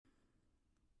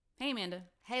Hey, Amanda.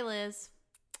 Hey, Liz.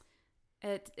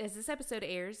 As this episode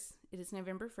airs, it is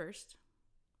November 1st.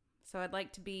 So I'd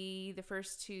like to be the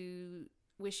first to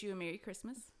wish you a Merry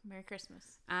Christmas. Merry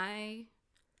Christmas. I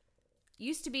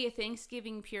used to be a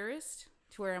Thanksgiving purist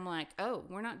to where I'm like, oh,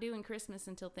 we're not doing Christmas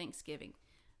until Thanksgiving.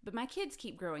 But my kids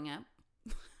keep growing up.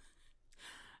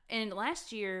 And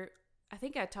last year, I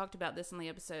think I talked about this in the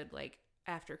episode, like,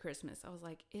 after Christmas. I was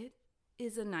like, it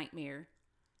is a nightmare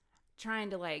trying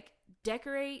to, like,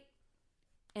 decorate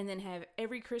and then have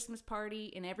every Christmas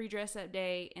party and every dress-up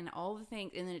day and all the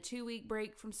things, and then a 2-week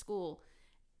break from school,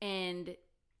 and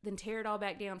then tear it all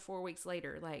back down 4 weeks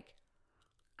later. Like,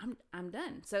 I'm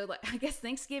done. So, like, I guess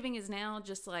Thanksgiving is now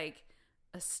just, like,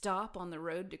 a stop on the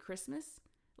road to Christmas.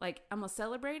 Like, I'm going to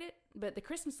celebrate it, but the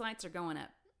Christmas lights are going up,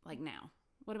 like, now.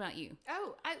 What about you?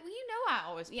 Oh, I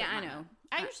always put I mine know. up.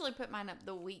 I usually put mine up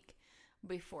the week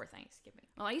before Thanksgiving.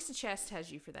 Well, I used to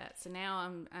chastise you for that, so now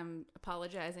I'm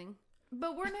apologizing.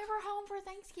 But we're never home for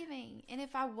Thanksgiving. And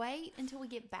if I wait until we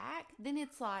get back, then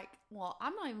it's like, well,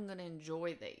 I'm not even going to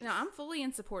enjoy these. No, I'm fully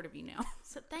in support of you now.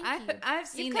 So thank you. I've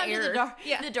seen You've the come error.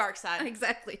 to the dark side.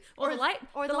 Exactly. Or the light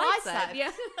side.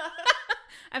 Yeah.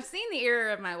 I've seen the error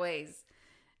of my ways.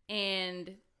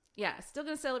 And yeah, still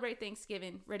going to celebrate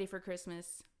Thanksgiving, ready for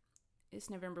Christmas. It's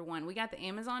November 1. We got the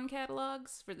Amazon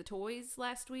catalogs for the toys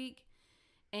last week.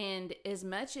 And as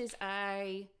much as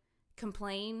I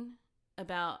complain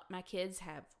about my kids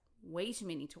have way too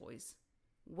many toys,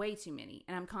 way too many,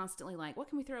 and I'm constantly like, what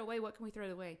can we throw away? What can we throw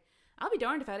away? I'll be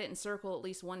darned if I didn't circle at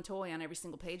least one toy on every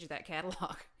single page of that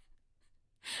catalog.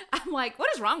 I'm like, what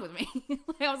is wrong with me?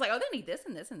 I was like, oh, they need this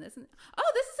and this and this. And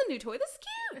oh, this is a new toy. This is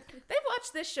cute. They've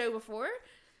watched this show before.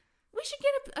 We should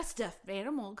get a stuffed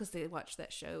animal because they watched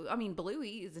that show. I mean,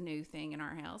 Bluey is a new thing in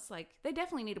our house. Like, they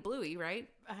definitely need a Bluey, right?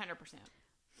 100%.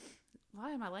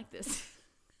 Why am I like this?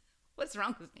 What's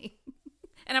wrong with me?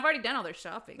 And I've already done all their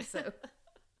shopping, so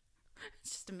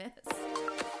it's just a mess.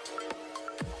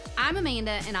 I'm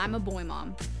Amanda, and I'm a boy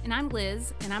mom. And I'm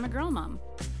Liz, and I'm a girl mom.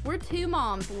 We're two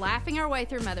moms laughing our way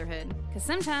through motherhood. Because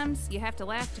sometimes you have to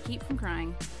laugh to keep from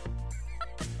crying.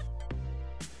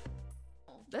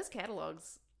 Those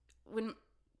catalogs, when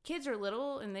kids are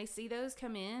little and they see those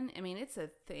come in, I mean, it's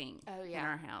a thing in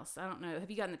our house. I don't know.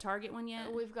 Have you gotten the Target one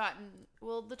yet? We've gotten,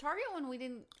 well, the Target one we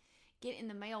didn't get in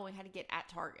the mail. We had to get at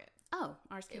Target. Oh,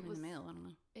 ours came in the mail. I don't know.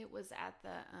 It was at the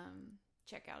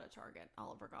checkout at Target.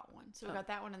 Oliver got one. So we got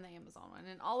that one and the Amazon one.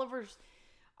 And Oliver's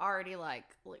already, like,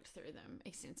 looked through them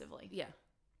extensively. Yeah.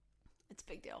 It's a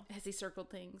big deal. Has he circled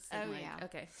things? Oh, like, yeah.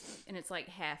 Okay. And it's like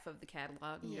half of the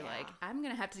catalog. And you're like, I'm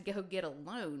going to have to go get a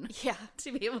loan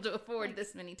to be able to afford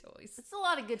this many toys. It's a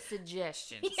lot of good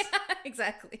suggestions. Yeah,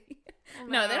 exactly.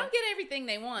 No, they don't get everything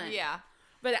they want. Yeah.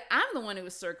 But I'm the one who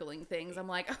was circling things. I'm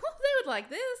like, oh, they would like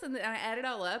this. And then I added it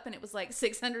all up, and it was like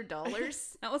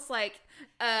 $600. I was like,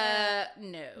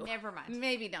 no. Never mind.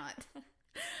 Maybe not.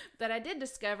 But I did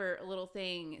discover a little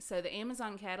thing. So the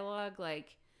Amazon catalog,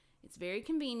 like, it's very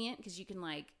convenient because you can,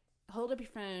 like, hold up your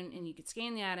phone and you can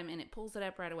scan the item and it pulls it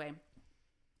up right away.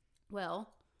 Well,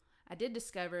 I did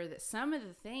discover that some of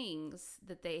the things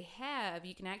that they have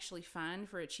you can actually find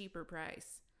for a cheaper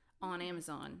price on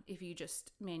Amazon if you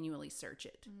just manually search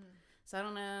it. So I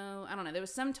don't know. There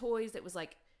was some toys that was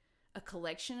like a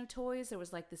collection of toys. There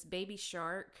was like this baby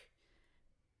shark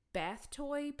bath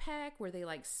toy pack where they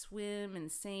like swim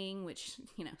and sing, which,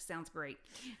 you know, sounds great.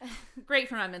 Great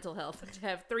for my mental health to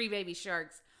have 3 baby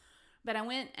sharks. But I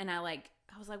went and I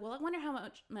was like, well, I wonder how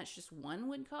much just one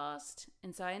would cost.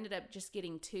 And so I ended up just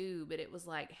getting 2, but it was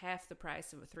like half the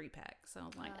price of a 3-pack. So I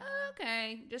was like,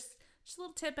 okay, just a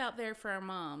little tip out there for our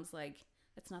moms. Like,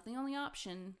 that's not the only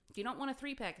option. If you don't want a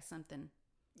 3-pack of something,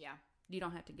 you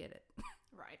don't have to get it.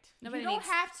 Right. Nobody you don't needs,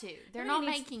 have to. They're not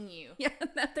making you. Yeah,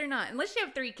 they're not. Unless you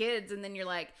have 3 kids and then you're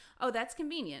like, oh, that's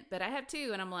convenient. But I have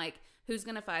 2 and I'm like, who's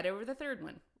going to fight over the 3rd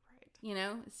one? Right. You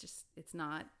know, it's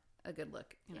not a good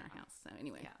look in our house. So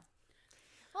anyway. Yeah.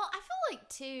 Well, I feel like,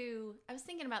 too, I was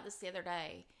thinking about this the other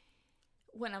day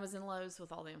when I was in Lowe's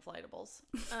with all the inflatables.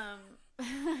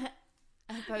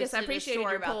 Yes, I appreciate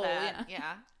your about poll. that.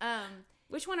 Yeah.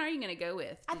 Which one are you going to go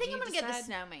with? I think I'm going to get the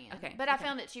snowman. Okay. But I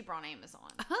found it cheaper on Amazon.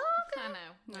 Oh, okay. I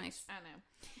know. Nice.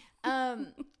 I know.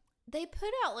 They put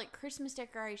out like Christmas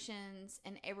decorations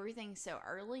and everything so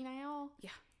early now. Yeah.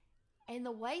 And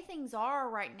the way things are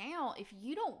right now, if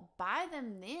you don't buy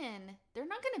them then, they're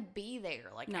not going to be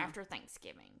there after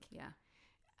Thanksgiving. Yeah.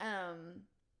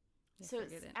 So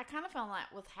I kind of found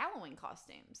that with Halloween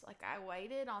costumes. Like, I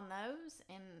waited on those,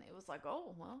 and it was like,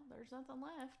 oh, well, there's nothing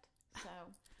left. So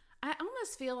I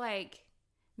almost feel like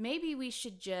maybe we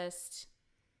should just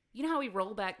you know how we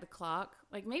roll back the clock?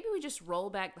 Like, maybe we just roll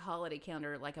back the holiday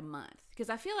calendar like a month. Because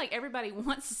I feel like everybody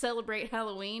wants to celebrate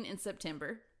Halloween in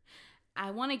September.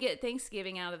 I want to get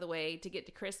Thanksgiving out of the way to get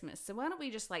to Christmas. So why don't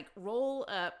we just, like, roll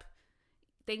up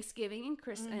Thanksgiving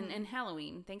and, and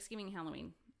Halloween. Thanksgiving and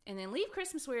Halloween. And then leave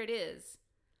Christmas where it is.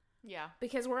 Yeah.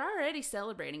 Because we're already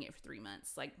celebrating it for 3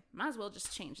 months. Like, might as well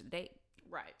just change the date.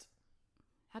 Right.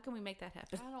 How can we make that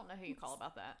happen? I don't know who you call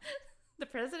about that. The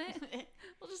president?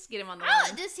 We'll just get him on the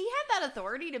line. Does he have that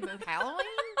authority to move Halloween?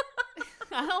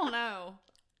 I don't know.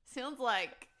 Sounds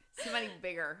like somebody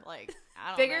bigger. Like, I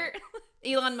don't Bigger?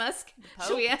 know. Elon Musk? Pope?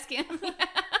 Should we ask him?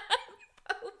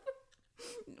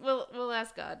 We'll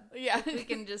ask God. Yeah. He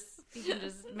can just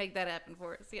make that happen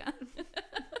for us. Yeah.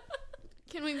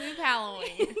 Can we move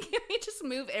Halloween? Can we just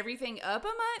move everything up a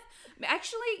month?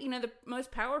 Actually, the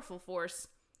most powerful force,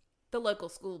 the local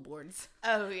school boards.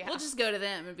 Oh, yeah. We'll just go to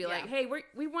them and be like, Yeah. hey,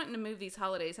 we're wanting to move these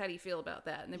holidays. How do you feel about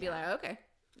that? And they'd be like, okay.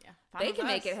 Yeah. They can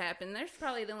make it happen. There's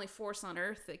probably the only force on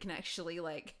earth that can actually,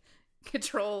 like,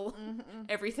 control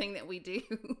everything that we do.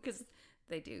 Because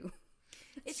they do.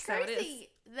 It's just how it crazy,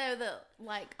 though,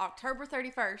 like, October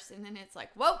 31st, and then it's like,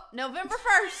 whoa, November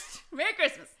 1st. Merry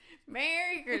Christmas.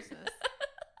 Merry Christmas.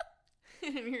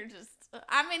 And you're just,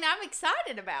 I mean, I'm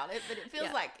excited about it, but it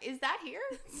feels like, is that here?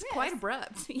 It's quite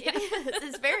abrupt. Yeah. It is.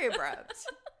 It's very abrupt.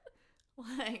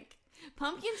 Like,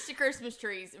 pumpkins to Christmas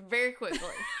trees very quickly.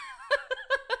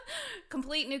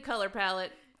 Complete new color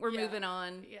palette. We're Yeah. moving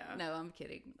on. Yeah. No, I'm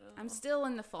kidding. I'm still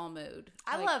in the fall mode.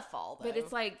 I Like, love fall, though. but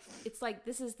it's like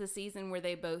this is the season where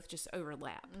they both just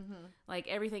overlap. Like,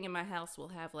 everything in my house will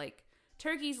have, like,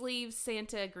 turkeys, leaves,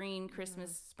 Santa, green,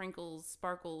 Christmas, sprinkles,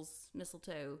 sparkles,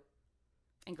 mistletoe,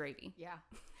 and gravy. Yeah.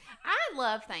 I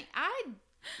love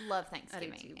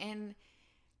Thanksgiving. too. And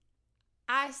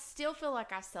I still feel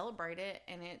like I celebrate it,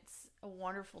 and it's a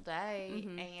wonderful day.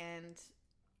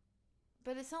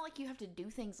 But it's not like you have to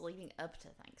do things leading up to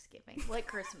Thanksgiving, like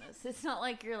Christmas. It's not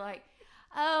like you're like,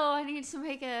 oh, I need to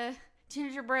make a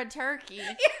gingerbread turkey.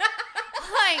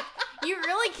 Like, you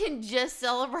really can just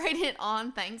celebrate it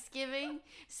on Thanksgiving.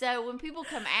 So when people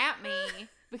come at me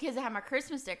because I have my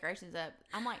Christmas decorations up,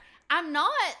 I'm like, I'm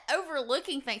not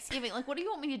overlooking Thanksgiving. Like, what do you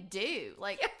want me to do?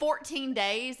 Like, 14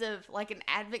 days of, like, an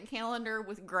advent calendar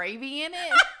with gravy in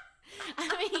it?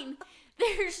 I mean,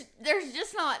 there's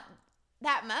just not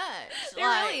that much. There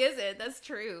really isn't. That's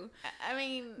true. I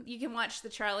mean, You can watch the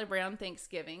Charlie Brown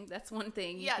Thanksgiving. That's one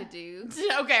thing you could do.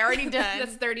 Okay, already done.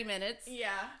 That's 30 minutes. Yeah.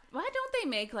 Why don't they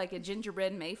make, like, a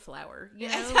gingerbread Mayflower? You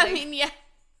know, Yes, like, I mean, yeah.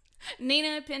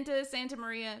 Nina, Pinta, Santa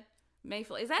Maria,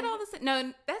 Mayflower. Is that all the same?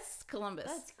 No, that's Columbus.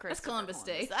 That's Columbus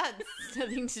Day. That's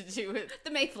nothing to do with.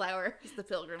 The Mayflower is the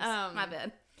Pilgrims. My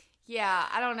bad. Yeah,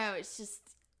 I don't know. It's just,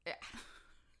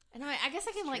 and I guess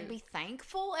I can like be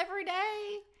thankful every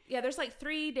day. Yeah, there's like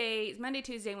 3 days, Monday,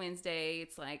 Tuesday, Wednesday.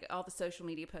 It's like all the social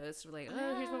media posts are like,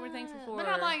 oh, here's what we're thankful for. But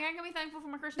I'm like, I can be thankful for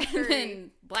my Christmas And tree.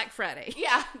 then Black Friday.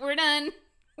 Yeah. We're done.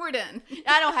 We're done.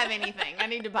 I don't have anything. I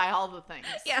need to buy all the things.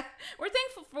 Yeah, we're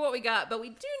thankful for what we got, but we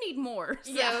do need more.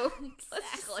 So Yeah,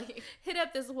 let's just exactly. hit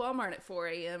up this Walmart at 4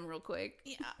 a.m. real quick.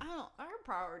 Yeah, our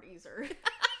priorities are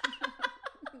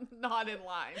not in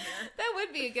line here. That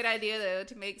would be a good idea, though,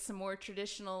 to make some more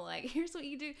traditional, like, here's what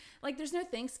you do. Like, there's no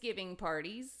Thanksgiving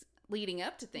parties leading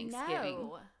up to Thanksgiving.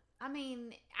 No. I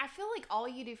mean, I feel like all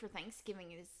you do for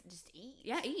Thanksgiving is just eat.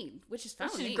 Yeah, eat, which is fun.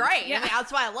 Which with is me. great. Yeah. I mean,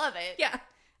 that's why I love it. Yeah.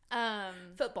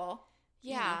 Um, Football.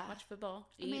 yeah. You know, watch football.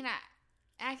 I mean,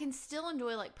 I can still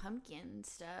enjoy like pumpkin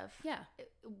stuff. Yeah.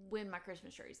 When my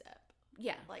Christmas tree's up.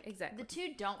 Yeah, Like, exactly. the two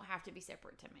don't have to be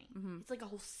separate to me. Mm-hmm. It's like a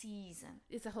whole season.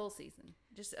 It's a whole season.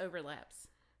 Just overlaps.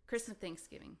 Christmas,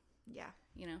 Thanksgiving. Yeah.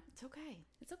 You know? It's okay.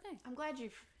 It's okay. I'm glad you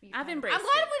I've I'm embraced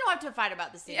glad it. we don't have to fight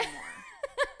about this Yeah. anymore.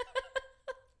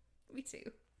 Me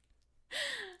too.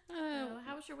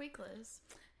 How was your week, Liz?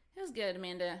 It was good,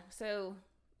 Amanda. So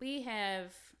we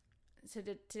have,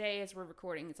 today as we're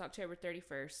recording, it's October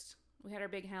 31st. We had our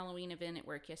big Halloween event at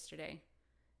work yesterday,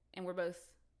 and we're both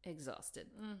exhausted.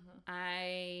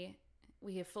 Mm-hmm.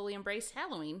 We have fully embraced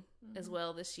Halloween as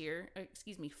well this year.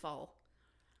 Fall.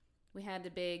 We had the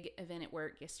big event at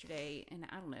work yesterday, and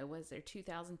I don't know, was there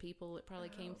 2,000 people that probably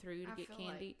came through to I get feel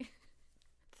candy?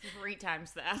 3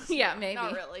 times that. Yeah, maybe.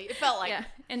 Not really. It felt like. Yeah,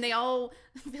 and they all,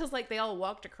 feels like they all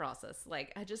walked across us.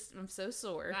 Like, I'm so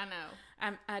sore. I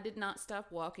know. I did not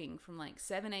stop walking from like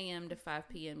 7 a.m. to 5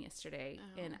 p.m. yesterday.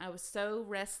 Oh. And I was so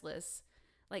restless,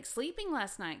 like sleeping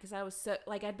last night because I was so,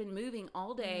 like, I'd been moving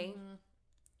all day,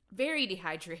 very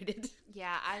dehydrated.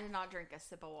 Yeah, I did not drink a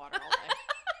sip of water all day.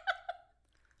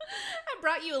 I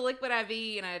brought you a liquid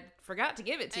IV and I forgot to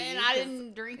give it to you. And I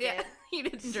didn't drink it. You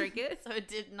didn't drink it. So it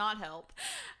did not help.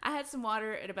 I had some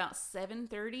water at about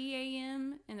 7:30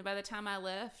 a.m. and by the time I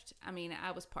left, I mean,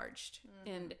 I was parched.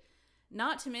 And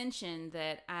not to mention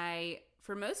that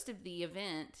for most of the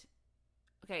event,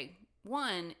 okay,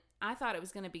 one, I thought it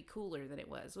was going to be cooler than it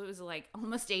was. It was like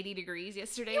almost 80 degrees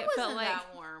yesterday. It felt wasn't like that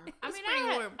warm. It I was mean, pretty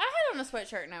I warm. had on a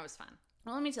sweatshirt and I was fine.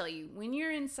 Well, let me tell you, when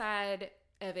you're inside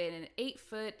of an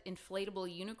 8-foot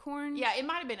inflatable unicorn, Yeah, it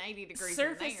might have been 80 degrees.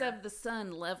 surface in there. of the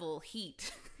sun level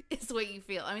heat is what you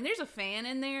feel. I mean, there's a fan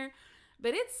in there,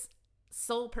 but its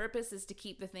sole purpose is to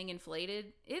keep the thing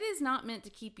inflated. It is not meant to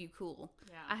keep you cool.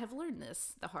 Yeah. I have learned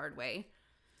this the hard way.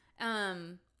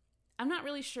 I'm not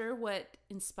really sure what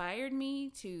inspired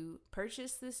me to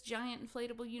purchase this giant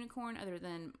inflatable unicorn other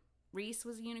than Reese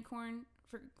was a unicorn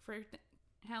for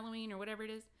Halloween or whatever it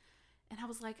is. And I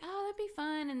was like, oh, that'd be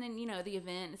fun. And then, the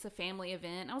event, it's a family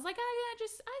event. I was like, oh, yeah,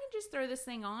 I can just throw this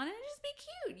thing on and it'd just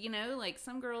be cute. Like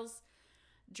some girls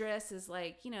dress as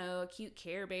like, a cute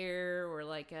Care Bear or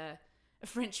like a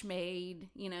French maid,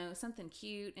 something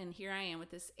cute. And here I am with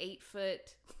this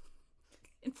 8-foot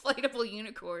inflatable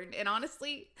unicorn. And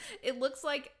honestly, it looked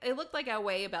like I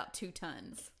weigh about 2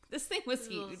 tons. This thing was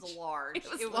huge. It was large.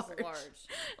 It was large.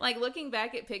 Like looking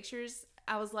back at pictures,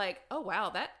 I was like, oh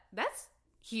wow, that's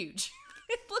huge.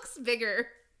 It looks bigger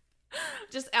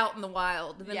just out in the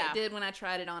wild than it did when I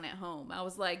tried it on at home. I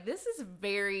was like, this is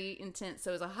very intense.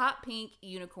 So it was a hot pink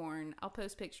unicorn. I'll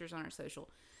post pictures on our social.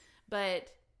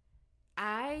 But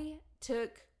I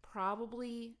took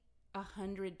probably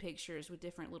 100 pictures with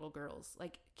different little girls.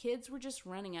 Like kids were just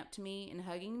running up to me and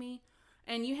hugging me.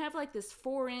 And you have like this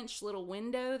 4-inch little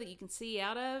window that you can see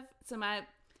out of. So my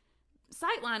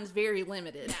sight line is very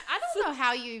limited. Yeah, I don't know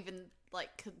how you even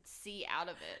could see out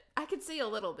of it. I could see a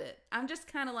little bit. I'm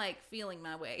just kind of like feeling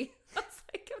my way. I was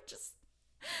like,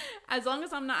 as long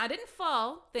as I didn't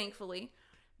fall, thankfully,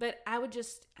 but I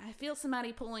feel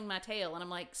somebody pulling my tail and I'm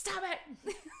like, stop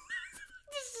it.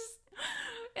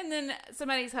 And then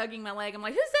somebody's hugging my leg. I'm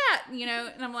like, who's that?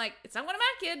 And I'm like, it's not one of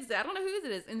my kids. I don't know whose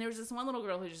it is. And there was this one little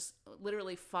girl who's just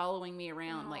literally following me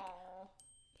around, like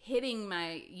hitting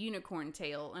my unicorn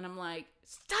tail. And I'm like,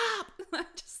 stop. I'm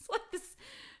just like this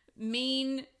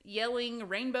mean, yelling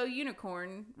rainbow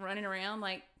unicorn running around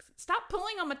like, stop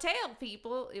pulling on my tail,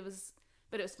 people.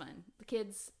 But it was fun. The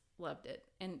kids loved it.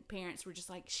 And parents were just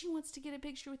like, she wants to get a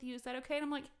picture with you. Is that okay? And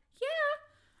I'm like, yeah,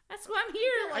 that's why I'm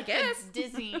here, I guess.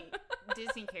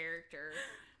 Disney character.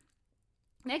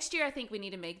 Next year, I think we need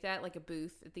to make that like a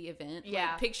booth at the event.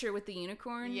 Yeah. Like, picture with the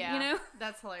unicorn, Yeah.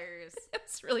 That's hilarious.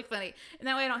 It's really funny. And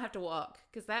that way I don't have to walk.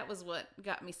 Because that was what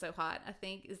got me so hot, I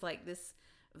think, is like this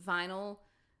vinyl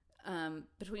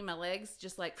between my legs,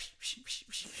 just like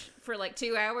for like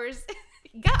 2 hours.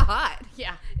 It got hot.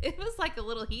 Yeah. It was like a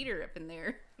little heater up in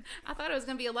there. I thought it was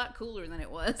going to be a lot cooler than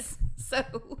it was. So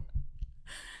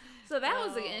that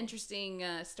was an interesting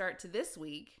start to this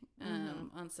week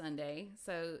on Sunday.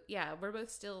 So, yeah, we're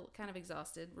both still kind of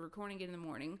exhausted. We're recording it in the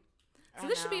morning. So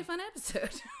this should be a fun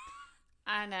episode.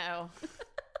 I know.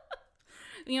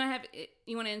 You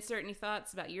want to insert any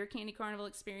thoughts about your Candy Carnival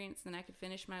experience, then I could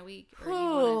finish my week? Or do you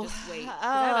want to just wait? 'Cause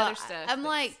I have other stuff. I'm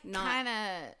like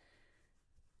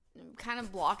kind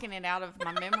of blocking it out of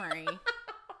my memory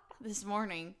this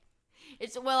morning.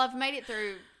 I've made it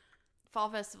through Fall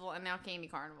Festival and now Candy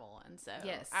Carnival, and so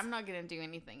yes. I'm not going to do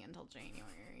anything until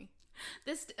January.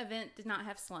 This event did not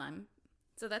have slime,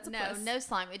 so that's a plus. No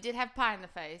slime. It did have pie in the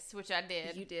face, which I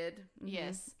did. You did? Mm-hmm.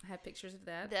 Yes. I have pictures of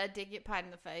that. I did get pie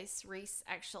in the face. Reese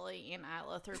actually and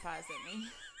Isla threw pies at me.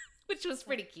 Which was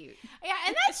pretty cute. Yeah,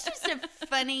 and that's just a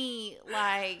funny,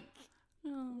 why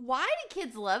do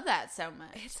kids love that so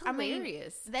much? It's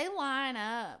hilarious. They line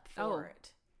up for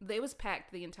it. It was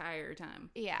packed the entire time.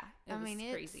 Yeah.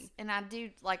 It's crazy. And I do,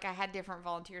 I had different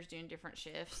volunteers doing different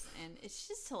shifts, and it's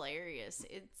just hilarious.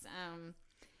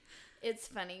 It's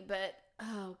funny, but,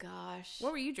 oh gosh.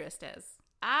 What were you dressed as?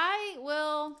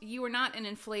 You were not an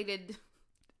inflated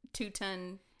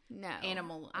 2-ton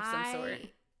animal of some sort. I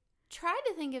tried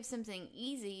to think of something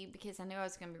easy because I knew I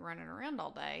was going to be running around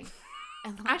all day.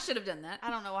 And I should have done that.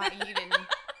 I don't know why you didn't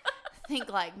think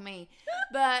like me.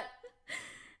 But,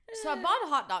 so I bought a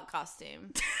hot dog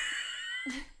costume.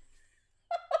 Because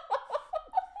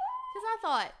I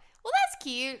thought, well, that's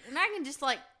cute. And I can just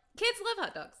kids love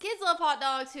hot dogs. Kids love hot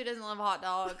dogs. Who doesn't love a hot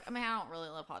dog? I mean, I don't really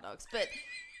love hot dogs, but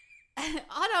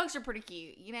hot dogs are pretty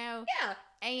cute, Yeah.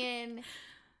 And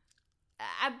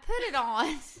I put it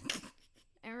on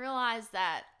and realized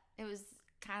that it was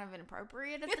kind of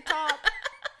inappropriate at the top.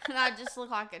 And I just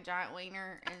looked like a giant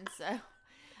wiener. And so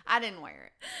I didn't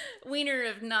wear it. Wiener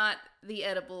of not the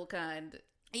edible kind.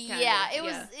 Yeah, of, it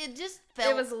was. yeah. It just felt.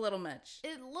 It was a little much.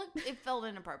 It felt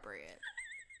inappropriate.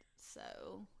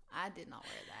 So I did not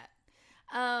wear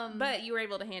that. But you were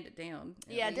able to hand it down.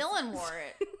 Yeah, Dylan wore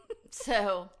it,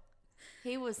 so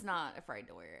he was not afraid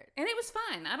to wear it. And it was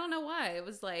fine. I don't know why. It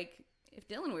was like, if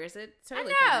Dylan wears it, it's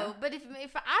totally I know, fine. but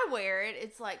if I wear it,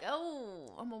 it's like,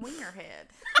 oh, I'm a wiener head.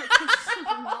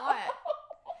 Not.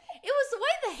 It was the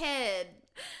way the head.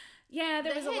 Yeah,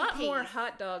 there The was a lot more headpiece.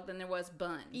 hot dog than there was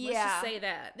bun. Let's Yeah. just say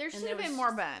that. There And should have was been more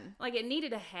just- bun. Like, it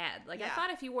needed a hat. Like, I Yeah. thought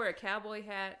if you wore a cowboy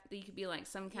hat, that you could be like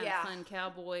some kind Yeah. of fun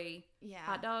cowboy Yeah.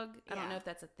 hot dog. I don't Yeah. know if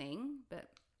that's a thing, but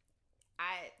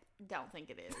I don't think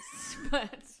it is.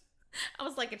 But I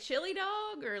was like a chili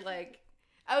dog or like...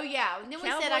 oh yeah, and then we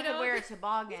said Cowboy I could dog? wear a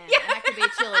toboggan Yeah. and I could be a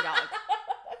chili dog.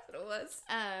 That's what it was.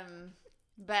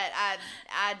 But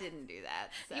I didn't do that.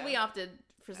 So. We opted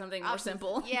for something more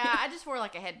simple. Yeah, I just wore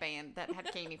like a headband that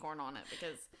had candy corn on it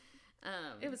because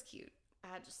It was cute.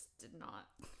 I just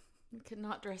could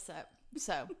not dress up.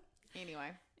 So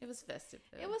anyway, It was festive,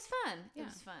 though. it was fun. Yeah. It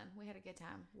was fun. We had a good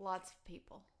time. Lots of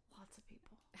people.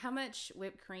 How much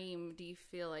whipped cream do you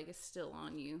feel like is still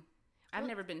on you? I've Well,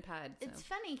 never been pied, so. It's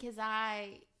funny because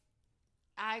I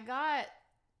got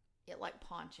it like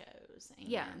ponchos and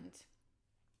Yeah.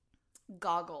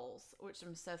 goggles, which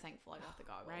I'm so thankful I got the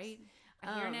goggles. Right? A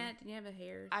hairnet? Did you have a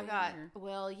hair I thing, got or-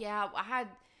 well, yeah, I had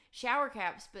shower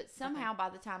caps, but somehow by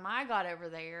the time I got over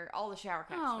there, all the shower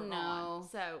caps Oh, were no. gone.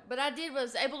 So, but I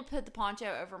was able to put the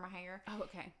poncho over my hair. Oh,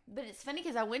 okay. But it's funny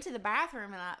because I went to the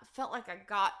bathroom and I felt like I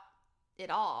got it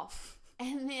off.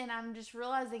 And then I'm just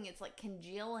realizing it's like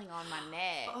congealing on my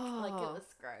neck. Like it Oh.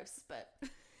 was gross, but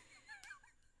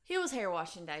it was hair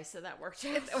washing day, so that worked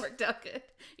out. That worked out good.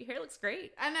 Your hair looks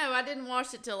great. I know, I didn't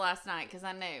wash it till last night because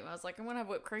I knew. I was like, I'm going to have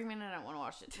whipped cream in it. I don't want to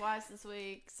wash it twice this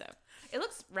week. So It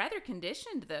looks rather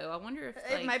conditioned, though. I wonder if,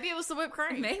 like, maybe it was the whipped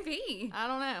cream. maybe. I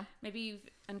don't know. Maybe you've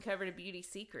uncovered a beauty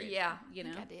secret. Yeah, You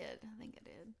know? I think I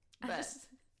did. I But just-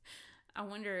 I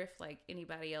wonder if, like,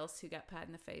 anybody else who got pied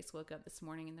in the face woke up this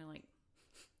morning and they're like,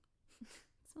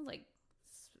 smells like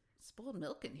spoiled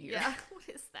milk in here. yeah, what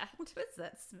is that? What is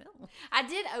that smell? I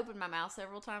did open my mouth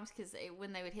several times because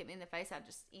when they would hit me in the face, I'd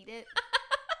just eat it,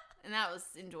 and that was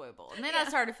enjoyable. And then I Yeah.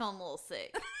 started feeling a little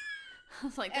sick. I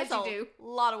was like, As "That's you a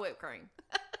lot of whipped cream."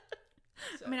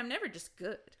 I mean, I'm never just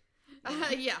good.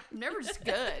 Yeah, never just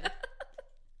good.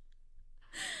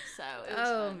 So it was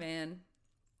Oh, fun. man.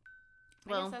 I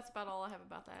Well, guess that's about all I have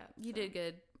about that. you so. did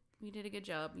good. You did a good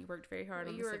job. You worked very hard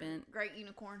on You this were event. a great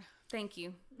unicorn. Thank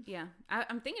you. Yeah.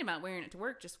 I'm thinking about wearing it to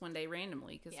work just one day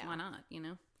randomly because Yeah. why not, you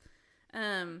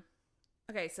know?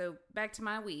 Okay, so back to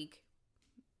my week.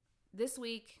 This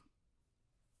week,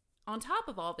 on top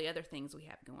of all the other things we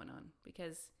have going on,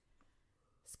 because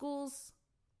schools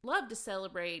love to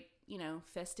celebrate, you know,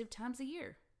 festive times a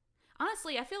year.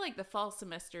 Honestly, I feel like the fall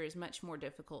semester is much more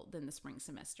difficult than the spring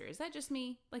semester. Is that just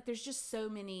me? Like, there's just so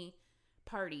many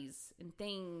parties and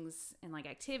things and like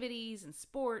activities and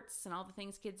sports and all the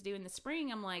things kids do in the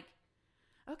spring. I'm like,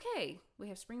 okay, we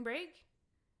have spring break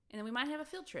and then we might have a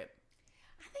field trip.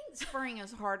 I think spring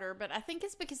is harder, but I think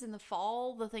it's because in the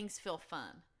fall the things feel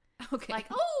fun. Okay. Like,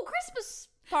 oh, Christmas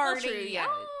party. true, yeah.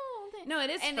 Oh, no, it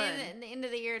is and fun. then at the end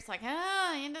of the year, it's like,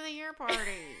 end of the year party.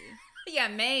 Yeah,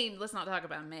 May. Let's not talk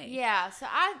about May. Yeah, so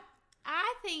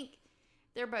I think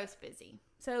they're both busy.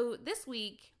 So this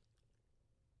week,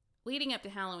 leading up to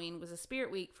Halloween, was a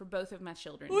spirit week for both of my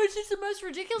children. Which is the most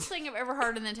ridiculous thing I've ever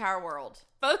heard in the entire world.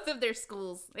 Both of their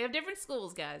schools. They have different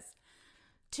schools, guys.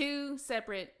 2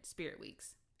 separate spirit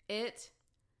weeks. It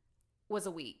was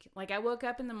a week. Like, I woke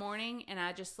up in the morning and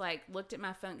I just, like, looked at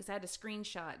my phone because I had to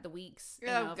screenshot the weeks. You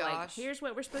know, Oh, of, like, gosh. here's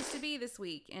what we're supposed to be this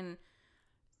week. And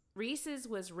Reese's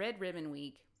was Red Ribbon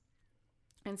Week.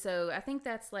 And so I think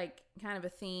that's, like, kind of a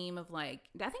theme of, like,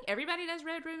 I think everybody does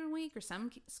Red Ribbon Week, or some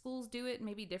schools do it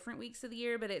maybe different weeks of the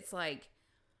year, but it's, like,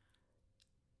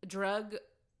 drug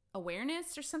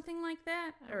awareness or something like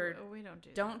that. Or we don't do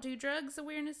don't do drugs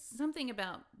awareness, something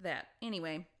about that.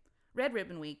 Anyway, Red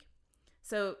Ribbon Week.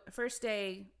 So first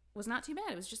day was not too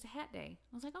bad. It was just a hat day.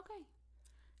 I was like, okay.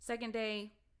 Second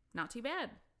day, not too bad.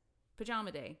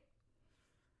 Pajama day.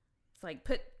 It's like,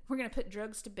 we're going to put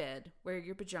drugs to bed. Wear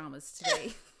your pajamas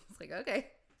today. It's like, okay.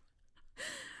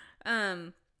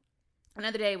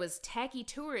 Another day was Tacky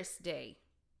Tourist Day.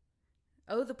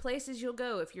 Oh, the places you'll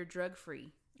go if you're drug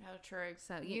free. Oh, true.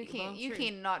 So You well, can't. You true.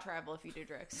 cannot travel if you do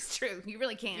drugs. It's true. You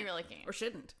really can't. You really can't. Or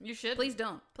shouldn't. You should. Please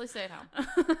don't. Please stay at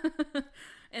home.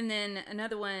 And then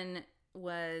another one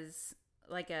was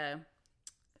like a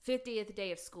 50th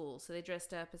day of school. So they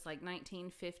dressed up as like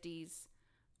 1950s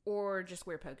or just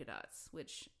wear polka dots,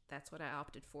 which that's what I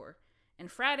opted for.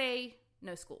 And Friday,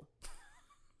 no school.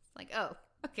 Like, oh,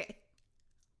 okay.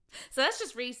 So that's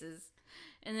just Reese's.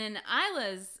 And then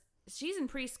Isla's, she's in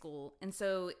preschool. And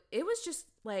so it was just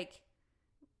like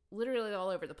literally all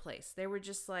over the place. They were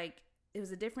just like, it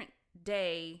was a different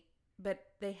day, but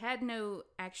they had no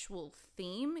actual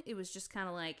theme. It was just kind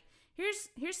of like,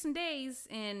 here's some days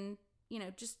and,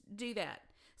 just do that.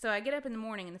 So I get up in the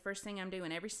morning and the first thing I'm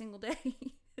doing every single day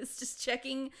is just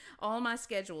checking all my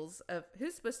schedules of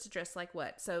who's supposed to dress like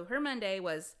what. So her Monday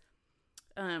was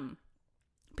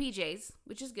PJs,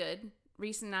 which is good.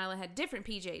 Reese and Nyla had different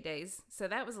PJ days, so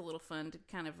that was a little fun to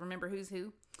kind of remember who's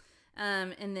who.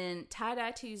 And then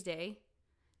tie-dye Tuesday.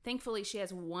 Thankfully, she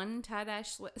has one tie-dye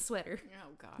sweater.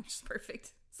 Oh, gosh. Which is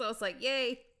perfect. So I was like,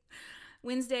 yay.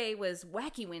 Wednesday was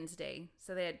Wacky Wednesday.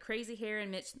 So they had crazy hair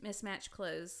and mismatched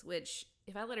clothes, which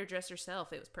if I let her dress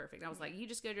herself, it was perfect. I was like, you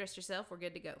just go dress yourself. We're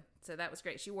good to go. So that was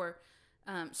great. She wore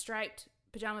striped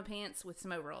pajama pants with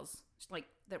some overalls, like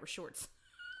that were shorts.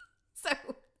 So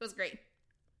it was great.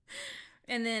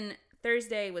 And then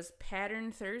Thursday was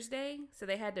Pattern Thursday. So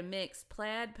they had to mix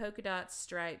plaid, polka dots,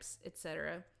 stripes,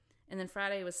 etc. And then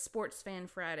Friday was Sports Fan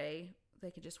Friday. They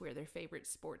could just wear their favorite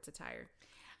sports attire.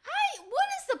 What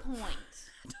is the point?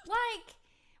 Like,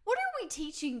 what are we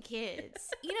teaching kids?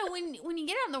 When you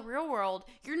get out in the real world,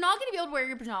 you're not going to be able to wear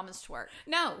your pajamas to work.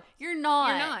 No. You're not.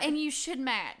 You're not. And you should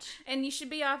match. And you should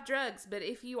be off drugs. But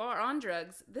if you are on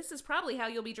drugs, this is probably how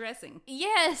you'll be dressing.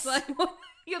 Yes. Like,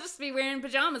 you'll just be wearing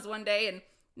pajamas one day and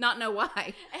not know why.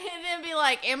 And then be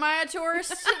like, am I a tourist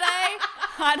today?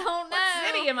 I don't know. What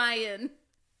city am I in?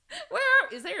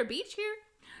 Is there a beach here?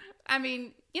 I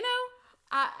mean,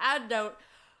 I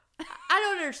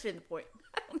don't understand the point.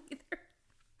 I don't either.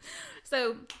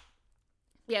 So,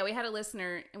 yeah, we had a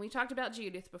listener, and we talked about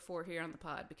Judith before here on the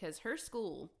pod, because her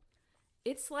school,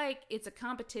 it's like it's a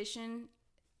competition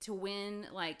to win,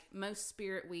 like, most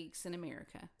Spirit Weeks in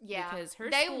America. Yeah. Because her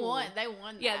They school, won. They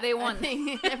won that. Yeah, they won. I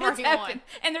think they've It's already happened. won.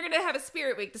 And they're going to have a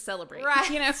Spirit Week to celebrate.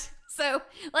 Right. So.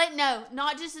 Like, no,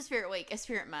 not just a Spirit Week, a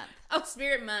Spirit Month. Oh,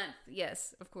 Spirit Month.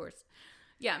 Yes, of course.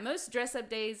 Yeah, most dress-up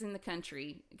days in the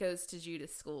country goes to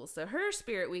Judith's school. So her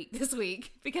Spirit Week this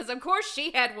week, because of course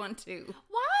she had one too.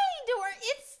 Why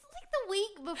it's like the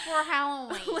week before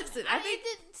Halloween. Listen, I think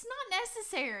it's not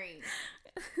necessary.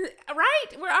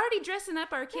 Right? We're already dressing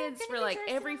up our kids gonna for be like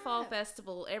dressing every fall up.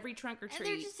 festival, every trunk or treat. And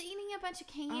they're just eating a bunch of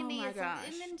candy. Oh my and gosh.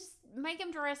 And then just make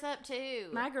them dress up too.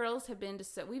 My girls have been to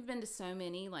we've been to so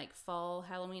many like fall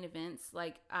Halloween events.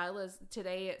 Like Isla's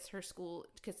today at her school,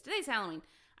 because today's Halloween.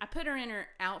 I put her in her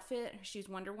outfit. She's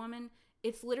Wonder Woman.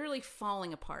 It's literally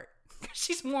falling apart.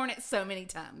 She's worn it so many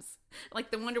times.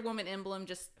 Like the Wonder Woman emblem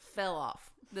just fell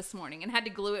off this morning and had to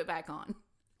glue it back on.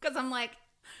 Because I'm like,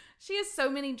 she has so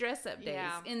many dress up days.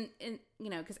 Yeah. And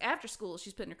because after school,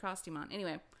 she's putting her costume on.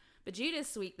 Anyway, but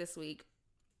Judith's week this week,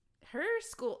 her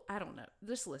school, I don't know.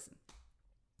 Just listen.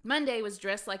 Monday was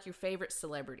dressed like your favorite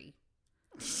celebrity.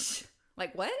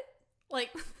 Like what?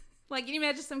 Like, can you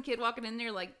imagine some kid walking in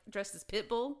there like dressed as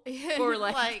Pitbull? or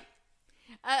like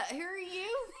who are you?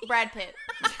 Brad Pitt.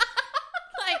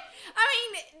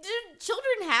 Do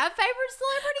children have favorite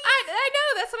celebrities? I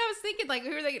know. That's what I was thinking. Like,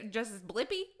 who are they dressed as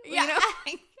Blippi? Yeah.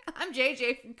 I'm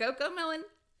JJ from Coco Melon.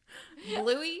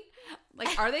 Bluey.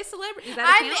 Like, are they celebrities?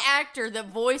 I'm the actor that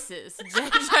voices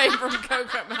JJ from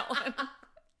Coco Melon.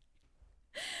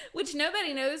 Which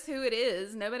nobody knows who it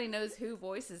is. Nobody knows who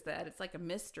voices that. It's like a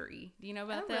mystery. Do you know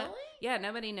about that? Really? Yeah,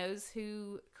 nobody knows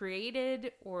who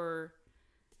created or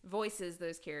voices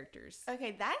those characters.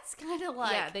 Okay, that's kind of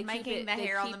like they making the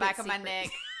hair on the back of my neck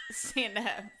stand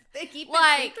up. They keep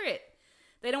Like- it secret.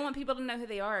 They don't want people to know who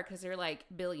they are because they're like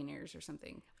billionaires or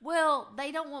something. Well,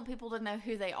 they don't want people to know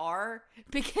who they are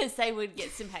because they would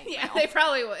get some hate Yeah, mail. they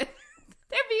probably would.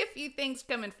 There'd be a few things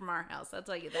coming from our house, I'll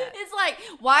tell you that. It's like,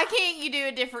 why can't you do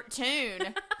a different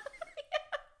tune?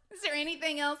 Is there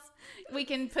anything else we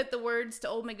can put the words to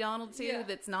Old MacDonald to Yeah.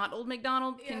 that's not Old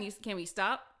MacDonald? Yeah. Can we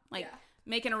stop? Like, Yeah.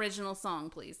 make an original song,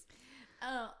 please.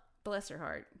 Oh, Bless her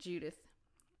heart, Judith.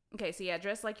 Okay, so yeah,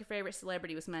 dress like your favorite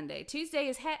celebrity was Monday. Tuesday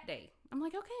is Hat Day. I'm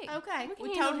like, okay. okay. can We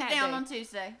handle toned it Hat down Day. on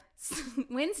Tuesday.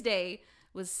 Wednesday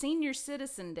was Senior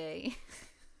Citizen Day.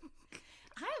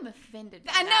 I am offended.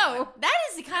 By I that know. one. That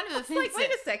is kind of It's offensive. like, wait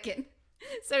a second.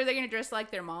 So are they going to dress like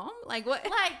their mom? Like what?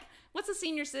 Like, What's a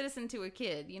senior citizen to a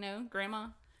kid? Grandma?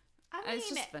 I mean, It's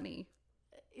just funny.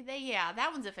 that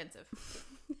one's offensive.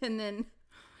 And then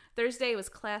Thursday was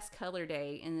class color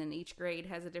day, and then each grade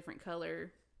has a different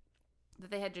color that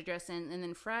they had to dress in. And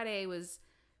then Friday was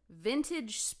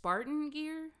vintage Spartan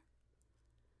gear,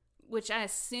 which I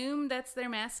assume that's their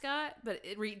mascot, but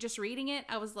just reading it,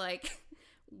 I was like,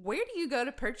 where do you go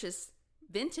to purchase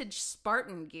vintage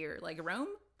Spartan gear? Like Rome?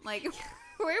 Like,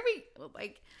 where are we?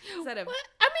 Like, is that a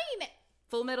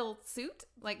Full Metal suit?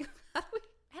 Like, how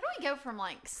do we go from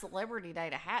like Celebrity Day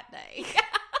to Hat Day?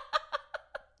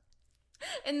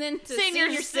 And then to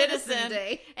Senior Citizen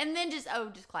Day. And then just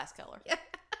class color. Yeah.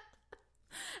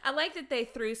 I like that they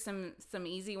threw some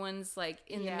easy ones like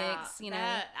in the mix, you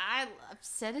know. I've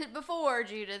said it before,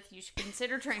 Judith. You should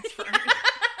consider transferring.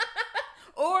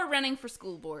 Or running for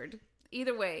school board.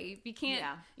 Either way, if you can't,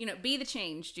 be the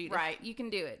change, Judith. Right. You can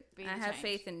do it. I have change.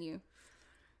 faith in you.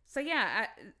 So yeah,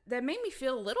 that made me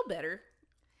feel a little better.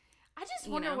 I just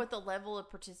wonder what the level of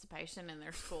participation in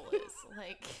their school is.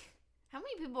 Like, how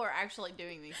many people are actually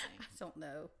doing these things? I don't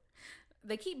know.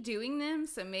 They keep doing them,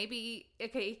 so maybe,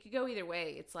 okay, it could go either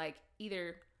way. It's like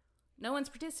either no one's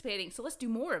participating, so let's do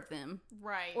more of them.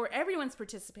 Right. Or everyone's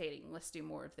participating, let's do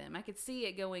more of them. I could see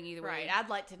it going either way. Right. I'd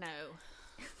like to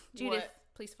know. Judith,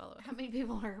 please follow up. How many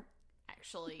people are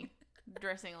actually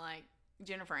dressing like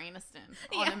Jennifer Aniston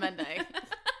on a Monday?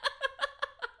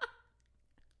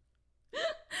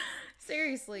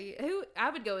 Seriously, I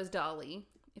would go as Dolly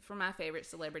for my favorite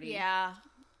celebrity. Yeah.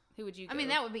 Who would you go? I mean,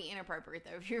 that would be inappropriate,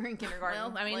 though, if you were in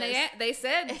kindergarten. Well, I mean, they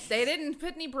said they didn't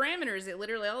put any parameters. It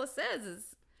literally, all it says is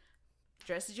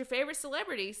dress as your favorite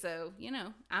celebrity. So,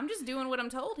 I'm just doing what I'm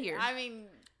told here. I mean,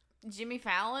 Jimmy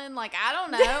Fallon, like, I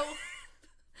don't know.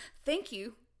 Thank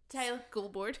you, Taylor School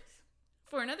Board,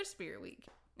 for another Spirit Week.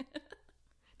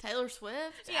 Taylor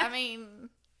Swift? Yeah. I mean,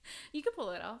 you could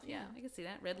pull it off. Yeah, I can see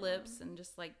that. Red lips and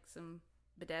just like some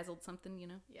bedazzled something,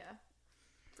 Yeah.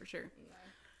 For sure.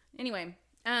 Anyway,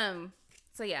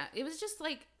 so yeah, it was just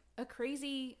like a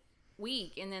crazy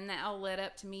week, and then that all led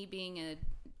up to me being a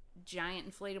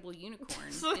giant inflatable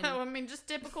unicorn. So, I mean, just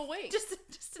typical week.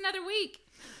 Just another week.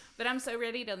 But I'm so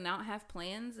ready to not have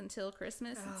plans until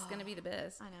Christmas. It's going to be the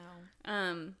best. I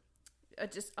know.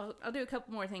 I'll do a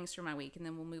couple more things for my week, and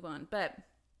then we'll move on. But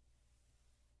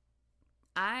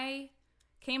I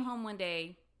came home one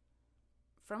day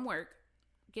from work,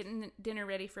 getting dinner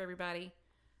ready for everybody.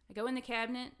 I go in the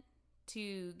cabinet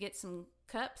to get some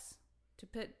cups to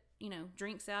put,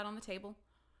 drinks out on the table,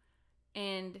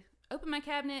 and open my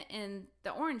cabinet, and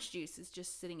the orange juice is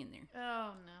just sitting in there.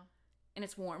 Oh, no. And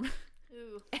it's warm.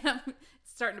 Ooh. And I'm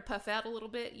starting to puff out a little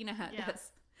bit. You know how it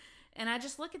does. And I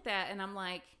just look at that, and I'm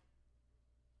like,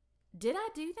 did I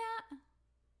do that?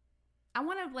 I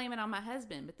want to blame it on my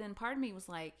husband, but then part of me was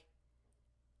like,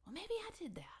 well, maybe I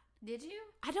did that. Did you?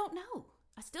 I don't know.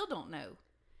 I still don't know.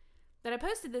 But I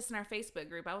posted this in our Facebook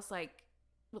group. I was like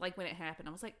when it happened,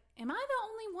 I was like, am I the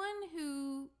only one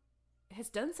who has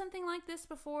done something like this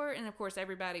before? And of course,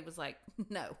 everybody was like,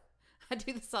 no, I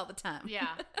do this all the time. Yeah.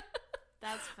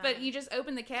 That's funny. But you just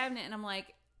open the cabinet, and I'm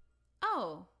like,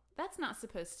 oh, that's not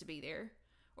supposed to be there.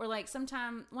 Or like one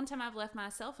time I've left my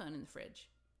cell phone in the fridge,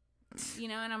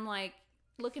 and I'm like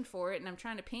looking for it, and I'm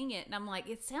trying to ping it, and I'm like,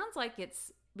 it sounds like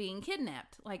it's being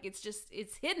kidnapped. Like it's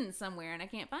hidden somewhere, and I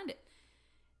can't find it.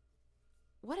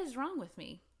 What is wrong with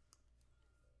me?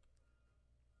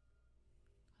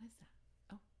 What is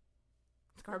that? Oh,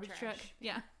 it's garbage truck.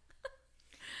 Yeah.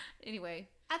 Anyway.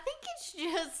 I think it's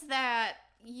just that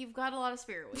you've got a lot of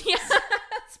Spirit Weeks. Yeah,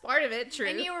 that's part of it. True.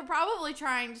 And you were probably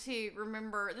trying to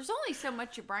remember. There's only so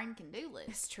much your brain can do, Liz.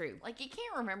 It's true. Like, you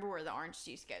can't remember where the orange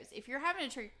juice goes. If you're having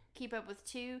to keep up with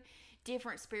 2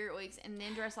 different Spirit Weeks and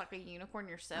then dress like a unicorn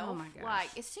yourself, oh my gosh, like,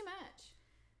 it's too much.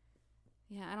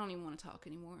 Yeah, I don't even want to talk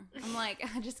anymore. I'm like,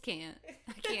 I just can't.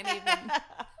 I can't even.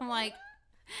 I'm like,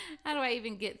 how do I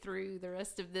even get through the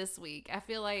rest of this week? I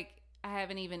feel like I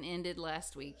haven't even ended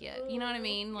last week yet. You know what I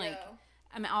mean? Like,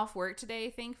 I'm off work today,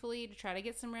 thankfully, to try to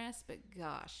get some rest. But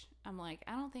gosh, I'm like,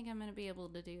 I don't think I'm going to be able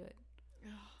to do it.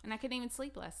 And I couldn't even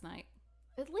sleep last night.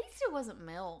 At least it wasn't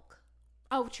milk.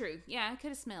 Oh, true. Yeah, I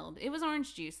could have smelled. It was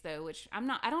orange juice, though, which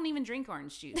I don't even drink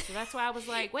orange juice. So that's why I was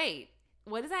like, wait,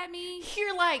 what does that mean?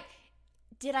 You're like,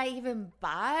 did I even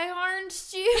buy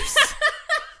orange juice?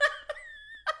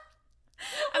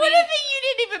 What if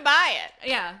you didn't even buy it?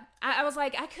 Yeah. I was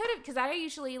like, I could have, because I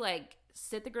usually like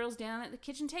sit the girls down at the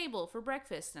kitchen table for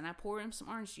breakfast, and I pour them some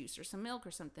orange juice or some milk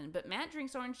or something. But Matt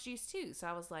drinks orange juice too. So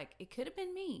I was like, it could have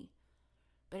been me,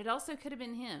 but it also could have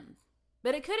been him.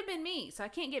 But it could have been me, so I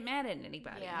can't get mad at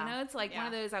anybody. Yeah. It's like one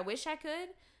of those, I wish I could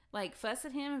like fuss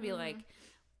at him and be like,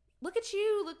 look at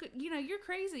you, you're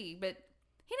crazy. But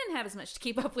he didn't have as much to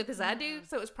keep up with as I do,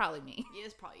 so it was probably me. Yeah,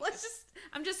 it's probably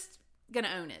I'm just gonna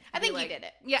own it. I think you did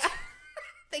it. Yeah.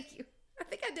 Thank you. I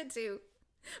think I did too.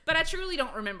 But I truly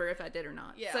don't remember if I did or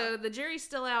not. Yeah. So the jury's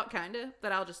still out, kind of,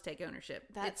 but I'll just take ownership.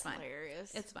 That's it's fine.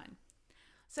 hilarious. It's fine.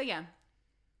 So yeah.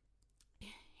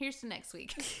 Here's to next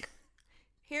week.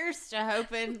 Here's to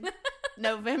hoping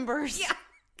November's Yeah.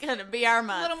 gonna be our A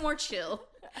month. little more chill.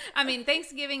 I mean,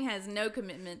 Thanksgiving has no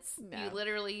commitments. No. You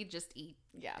literally just eat.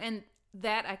 Yeah. And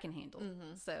that I can handle.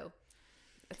 Mhm. So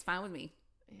it's fine with me.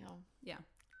 Yeah. Yeah.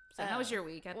 So how was your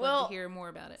week? I'd well, love to hear more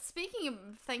about it. Speaking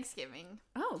of Thanksgiving,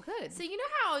 Oh, good. so you know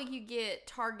how you get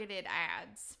targeted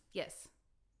ads Yes.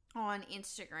 on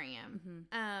Instagram?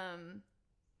 Mm-hmm.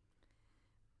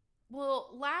 Well,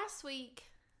 last week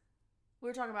we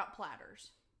were talking about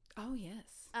platters. Oh,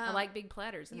 yes. I like big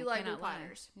platters. And you I like cannot big lie.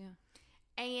 platters.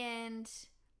 Yeah. And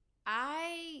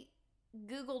I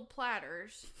Googled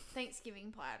platters,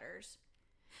 Thanksgiving platters.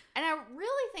 And I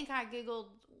really think I Googled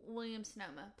Williams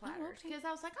Sonoma platters okay. because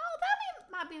I was like, oh,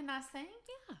 that might be a nice thing.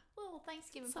 Yeah. Little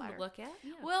Thanksgiving Something platter. to look at.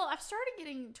 Yeah. Well, I've started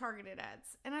getting targeted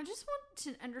ads, and I just want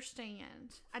to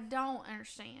understand. I don't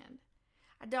understand.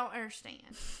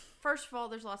 First of all,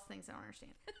 there's lots of things I don't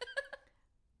understand.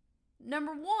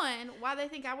 Number one, why they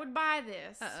think I would buy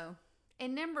this. Uh-oh.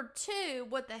 And number two,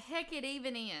 what the heck it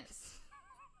even is.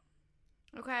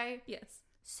 Okay? Yes.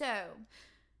 So,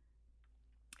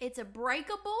 it's a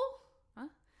breakable Huh?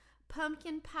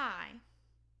 pumpkin pie.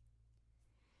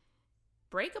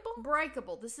 Breakable?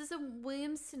 Breakable. This is a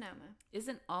Williams Sonoma.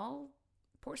 Isn't all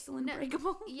porcelain No.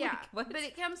 breakable? Yeah, Like, what? but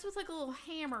it comes with like a little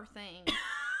hammer thing.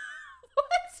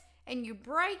 What? And you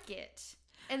break it.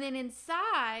 And then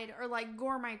inside are like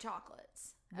gourmet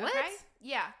chocolates. What? Okay?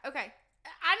 Yeah, okay.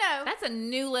 I know. That's a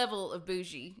new level of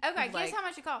bougie. Okay, Of, guess like, how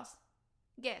much it costs.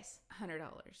 Guess. $100.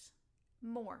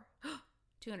 More.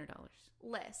 $200.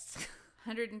 Less.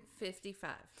 $155.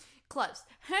 Close.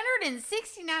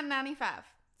 $169.95.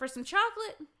 For some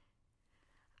chocolate?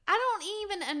 I don't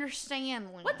even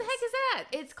understand, Lynn. What the heck is that?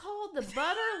 It's called the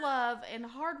Butter, Love, and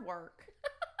Hard Work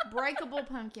Breakable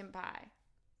Pumpkin Pie.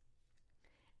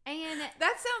 And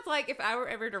That sounds like if I were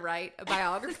ever to write a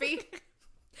biography.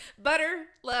 Butter,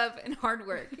 love, and hard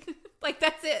work. Like,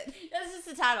 that's it. that's just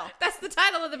the title. That's the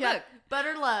title of the book.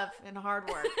 Butter, Love, and Hard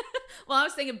Work. Well, I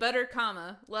was thinking butter,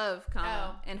 comma, love,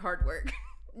 comma, and hard work.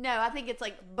 No, I think it's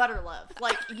like butter love.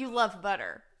 Like, you love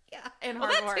butter. Yeah. And Well,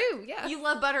 hard that work. too, yeah. You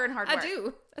love butter and hard work. I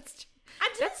do. That's I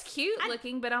That's cute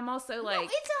looking, but I'm also like, no,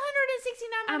 it's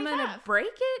 $169.95. I'm gonna break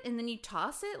it and then you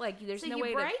toss it. Like, there's So no you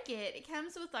way break it. It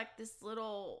comes with like this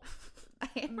little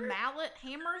to mallet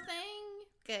hammer thing,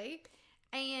 Okay.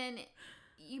 and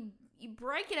you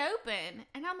break it open,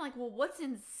 and I'm like, well, what's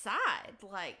inside?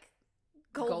 Like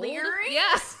gold earrings?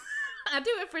 Yes. I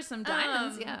do it for some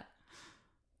diamonds. Yeah.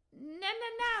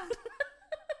 No.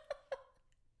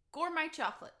 Gourmet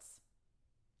chocolates.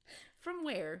 From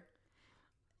where?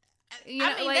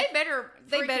 I mean,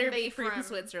 they better be from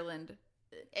Switzerland.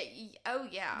 Oh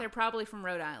yeah, They're probably from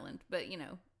Rhode Island, but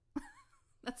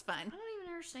that's fine. I don't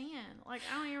even understand. Like,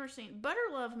 I don't even understand. Butter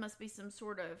Love must be some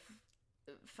sort of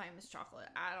famous chocolate.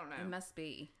 I don't know. It must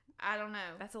be. I don't know.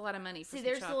 That's a lot of money for See, some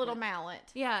there's chocolate. the little mallet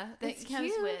Yeah, that that's it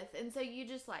comes cute. with, and so you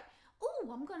just like,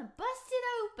 ooh, I'm gonna bust it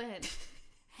open,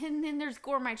 and then there's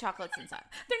gourmet chocolates inside.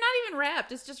 They're not even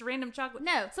wrapped. It's just random chocolate.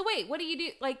 No. So wait, what do you do?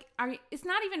 Like, it's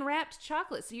not even wrapped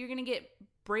chocolate. So you're gonna get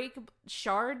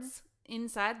shards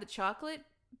inside the chocolate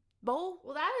bowl?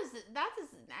 Well, that is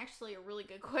actually a really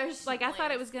good question. Like, I thought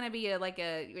it Lance. was gonna be a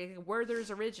Werther's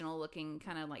original looking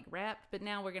kind of like wrapped, but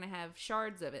now we're gonna have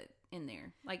shards of it in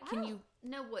there. Like, can you?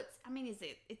 know what's? I mean, is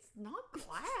it? It's not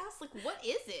glass. Like, what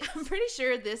is it? I'm pretty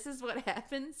sure this is what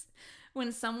happens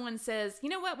when someone says, "You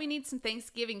know what? We need some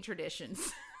Thanksgiving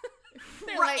traditions."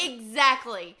 They're Right, like,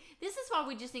 exactly. This is why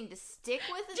we just need to stick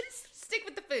with it. just stick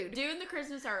with the food. Doing the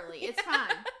Christmas early. It's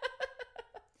fine.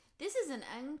 This is an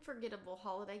unforgettable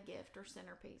holiday gift or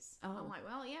centerpiece. Oh. I'm like,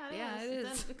 well, yeah, Yeah, it it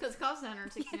is. is. Because it costs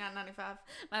 $169.95.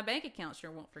 My bank account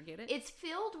sure won't forget it. It's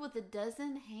filled with a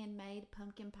dozen handmade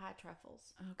pumpkin pie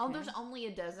truffles. Oh, Okay. there's only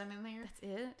a dozen in there. That's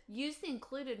it. Use the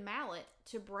included mallet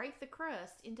to break the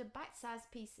crust into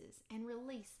bite-sized pieces and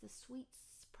release the sweet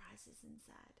surprises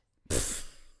inside.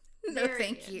 No, There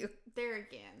thank again. you. There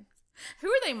again. Who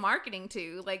are they marketing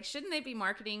to? Like, shouldn't they be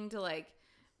marketing to like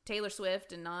Taylor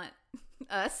Swift and not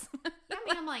us? Yeah, I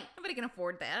mean, I'm like, Nobody can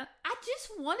afford that. I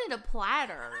just wanted a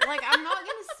platter. Like, I'm not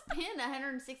gonna spend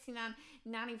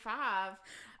 $169.95.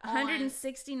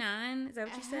 169. Is that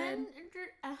what you said?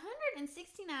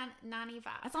 $169.95.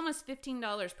 That's almost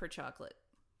 $15 per chocolate.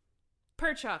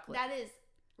 Per chocolate. That is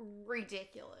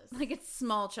ridiculous. Like, it's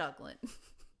small chocolate.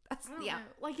 That's I don't yeah. know.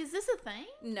 Like, is this a thing?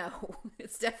 No,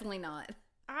 it's definitely not.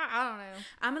 I don't know.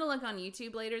 I'm gonna look on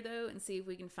YouTube later though and see if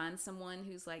we can find someone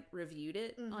who's like reviewed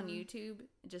it on Mhm. YouTube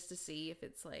just to see if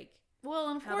it's like Well,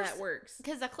 and of how course, that works.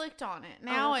 because I clicked on it.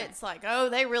 Now okay. it's like, oh,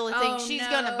 they really think Oh, she's no.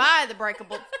 going to buy the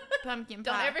breakable pumpkin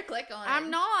Don't pie. ever click on it.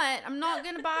 I'm not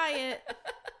going to buy it.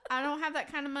 I don't have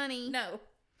that kind of money. No.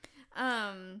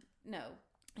 Um. No.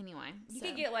 Anyway, You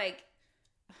could get like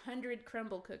 100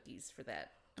 crumble cookies for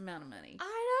that amount of money.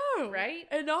 I know, Right?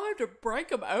 And I have to break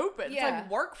them open. Yeah. It's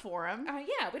like work for them.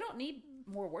 Yeah, we don't need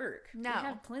more work. No. We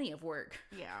have plenty of work.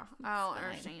 Yeah, I don't fine.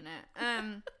 understand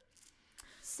it.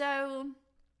 So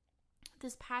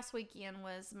this past weekend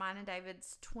was mine and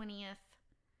David's 20th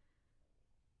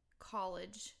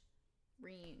college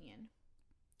reunion.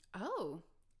 Oh.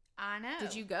 I know.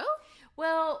 Did you go?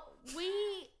 Well,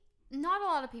 not a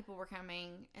lot of people were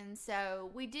coming, and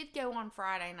so we did go on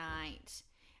Friday night,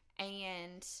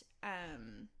 and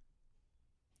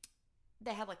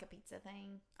they had like a pizza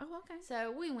thing. Oh, okay.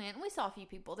 So we went and we saw a few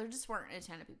people. There just weren't a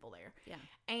ton of people there. Yeah.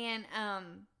 And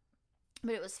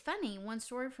but it was funny. One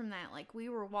story from that, like we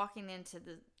were walking into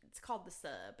it's called the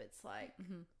Sub. It's like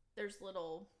there's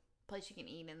little place you can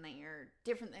eat in there,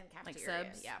 different than cafeteria. Like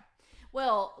Subs? Yeah.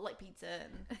 Well, like pizza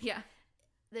and Yeah.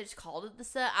 they just called it the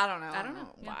Sub. I don't know. I don't know.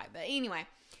 why, Yeah. but anyway.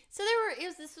 So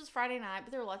this was Friday night,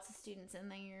 but there were lots of students in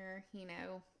there,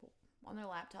 on their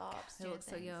laptops. They doing look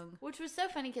so things. young. Which was so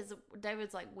funny because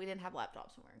David's like, we didn't have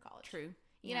laptops when we were in college. True.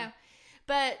 You know?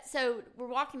 But so we're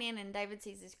walking in and David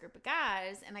sees this group of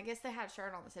guys, and I guess they had a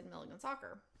shirt on that said Milligan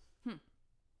Soccer.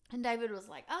 And David was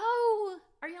like, oh,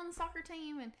 are you on the soccer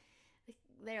team? And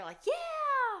they're like,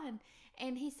 yeah.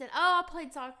 And he said, oh, I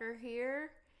played soccer here.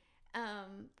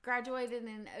 Graduated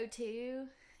in 2002.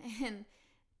 And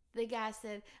the guy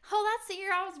said, oh, that's the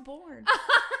year I was born.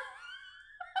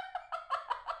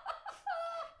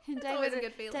 And That's always a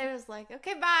good feeling. David was like,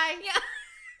 okay, bye. Yeah.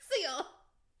 See y'all.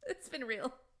 It's been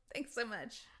real. Thanks so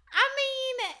much.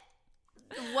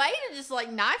 I mean, way to just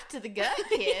like knife to the gut,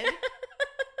 kid.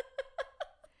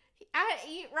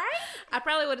 Right? I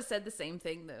probably would have said the same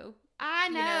thing though. I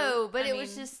know, You know, but I it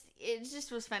was mean-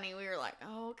 just was funny. We were like,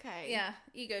 oh, okay. Yeah.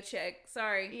 Ego check.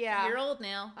 Sorry. Yeah. You're old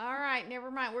now. All right,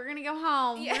 never mind. We're going to go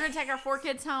home. Yeah. We're going to take our 4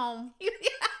 kids home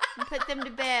and put them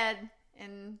to bed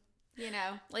and,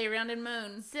 Lay around and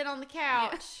moan. sit on the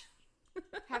couch,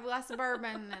 have a glass of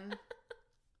bourbon, and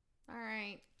all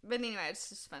right. But anyway, it's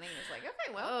just funny. It's like,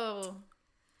 okay, well, Oh,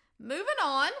 moving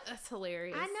on. that's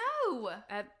hilarious. I know.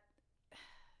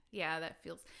 Yeah, that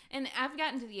feels. And I've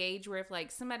gotten to the age where if like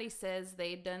somebody says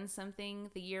they'd done something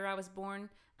the year I was born,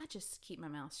 I just keep my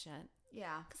mouth shut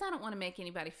Yeah. because I don't want to make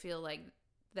anybody feel like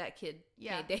that kid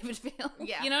Yeah. made David feel.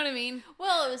 Yeah. You know what I mean?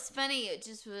 Well, it was funny. It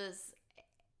just was.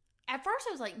 At first,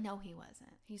 I was like, no, he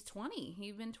wasn't. He's 20.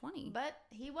 He's been 20. But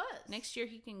he was. Next year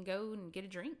he can go and get a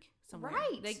drink somewhere.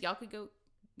 Right. Y'all could go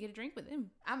get a drink with him.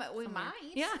 We somewhere. might.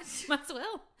 Yeah, might as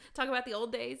well. Talk about the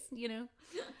old days,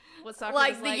 what soccer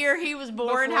Like was the like year he was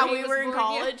born, before how he we was were in born, yeah.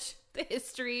 college. The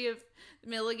history of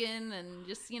Milligan and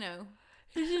just,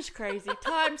 It's just crazy.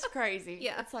 Time's crazy.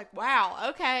 Yeah. It's like, wow,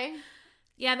 okay.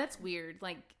 Yeah, that's weird.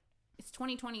 Like, it's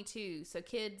 2022, so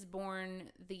kids born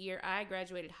the year I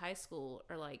graduated high school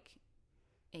are like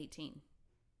 18.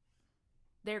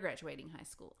 They're graduating high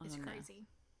school. It's Oh, no. crazy.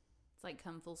 It's like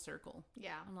come full circle.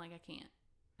 Yeah. I'm like, I can't.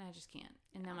 I just can't.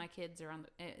 And now Yeah. my kids are on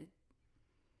the...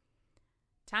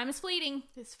 time is fleeting.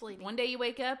 It's fleeting. One day you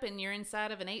wake up and you're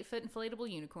inside of an 8-foot inflatable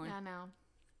unicorn. I know.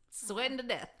 Sweating to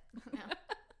death. I know.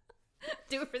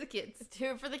 Do it for the kids. Do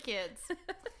it for the kids.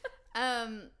 The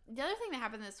other thing that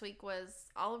happened this week was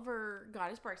Oliver got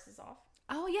his braces off.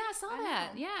 Oh, yeah, I saw I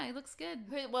that. know. Yeah, it looks good.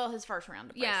 Well, his first round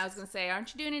of braces. Yeah, I was going to say,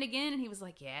 aren't you doing it again? And he was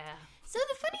like, yeah. So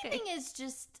the funny Okay. thing is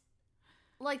just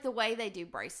like the way they do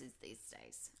braces these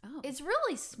days. Oh, It's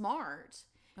really smart.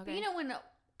 okay. But when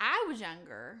I was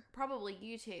younger, probably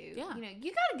you too. Yeah.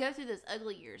 You got to go through those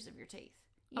ugly years of your teeth.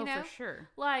 You know, for sure.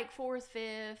 like 4th,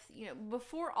 5th.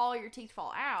 Before all your teeth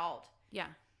fall out. Yeah.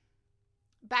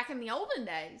 Back in the olden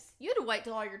days, you had to wait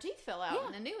till all your teeth fell out Yeah.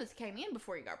 and the new ones came in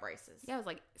before you got braces. Yeah, I was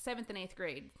like 7th and 8th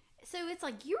grade. So it's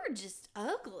like you were just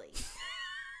ugly.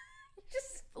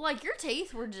 Just like your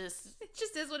teeth were just It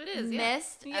just is what it is.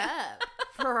 messed Yeah.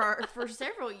 up for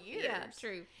several years. Yeah,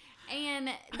 true. And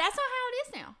that's not how it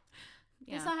is now.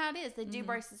 Yeah. That's not how it is. They do Mhm.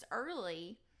 braces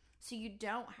early so you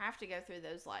don't have to go through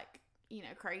those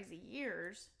crazy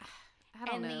years. I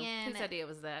don't and know. then- Whose idea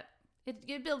was that?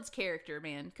 It builds character,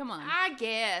 man. Come on. I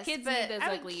guess. Kids but need those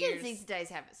ugly kids years. these days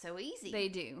have it so easy. They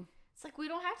do. It's like we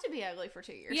don't have to be ugly for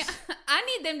 2 years. Yeah. I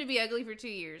need them to be ugly for 2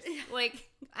 years. Like,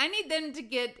 I need them to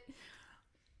get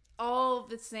all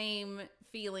the same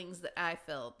feelings that I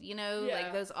felt. Yeah.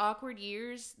 Like those awkward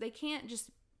years, they can't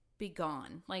just be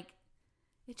gone. Like,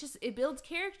 it builds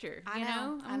character. I You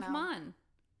know, know? I know. Come on.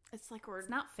 It's like It's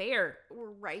not fair. we're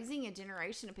raising a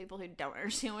generation of people who don't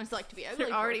understand what it's like to be ugly They're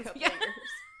for already- a couple yeah. of years.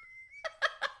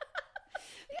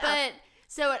 Yeah. But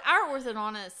so at our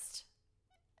orthodontist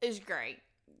is great.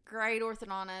 Great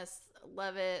orthodontist.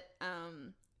 Love it.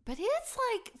 But it's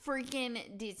like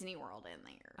freaking Disney World in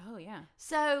there. Oh, yeah.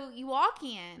 So you walk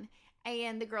in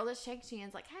and the girl that's checking you in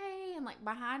is like, hey, and like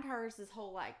behind her is this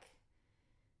whole like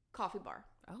coffee bar.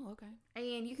 Oh, okay.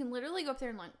 And you can literally go up there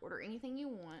and like order anything you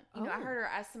want. You know, I Oh. heard her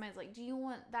ask somebody like, do you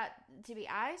want that to be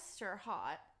iced or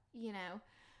hot? You know,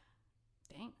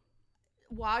 Dang.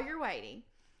 while you're waiting.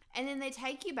 And then they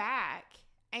take you back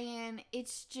and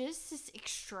it's just this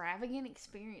extravagant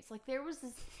experience. Like there's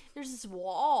this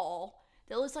wall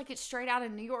that looks like it's straight out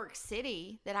of New York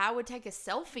City that I would take a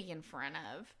selfie in front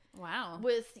of Wow.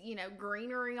 with, you know,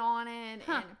 greenery on it.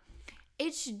 Huh. And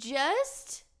it's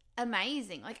just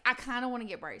amazing. Like I kind of want to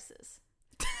get braces.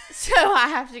 So I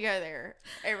have to go there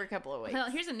every couple of weeks. Well,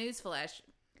 here's a news flash.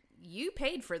 You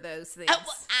paid for those things. Oh,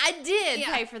 well, I did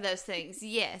Yeah. pay for those things.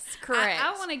 Yes, correct.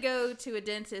 I want to go to a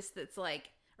dentist that's like,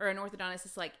 or an orthodontist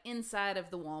that's like inside of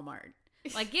the Walmart.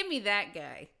 Like, give me that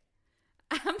guy.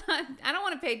 I don't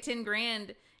want to pay 10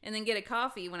 grand and then get a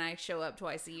coffee when I show up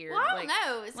twice a year. Well, I don't Like,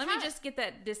 know. It's let kinda, me just get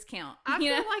that discount. I you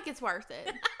feel know? like it's worth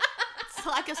it. It's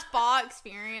like a spa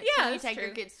experience. Yeah, when you that's take your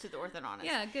true. kids to the orthodontist.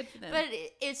 Yeah, good for them. But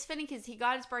it's funny because he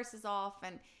got his braces off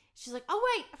and she's like,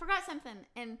 oh, wait, I forgot something.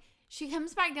 And she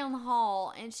comes back down the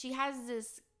hall and she has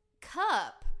this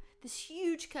cup, this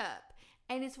huge cup.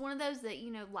 And it's one of those that,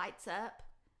 you know, lights up.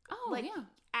 oh, like, yeah.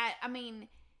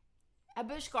 At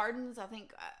Busch Gardens, I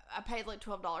think I paid like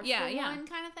 $12 Yeah, for yeah. one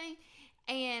kind of thing.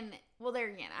 And, well, there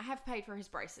again, I have paid for his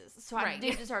braces. So I Right.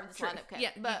 do deserve the True. slide-up cup.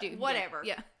 Yeah, but you do. whatever.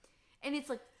 Yeah. And it's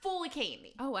like fully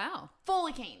candy. Oh, wow.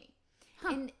 Fully candy. Huh.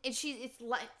 And it's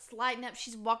lighting up.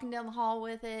 She's walking down the hall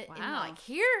with it. And Wow. like,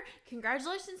 here,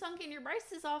 congratulations on getting your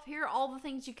braces off. Here are all the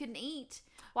things you couldn't eat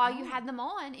while you Oh. had them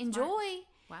on. Enjoy.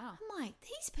 Wow. I'm like,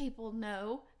 these people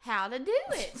know how to do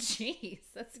it. Jeez,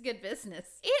 that's good business.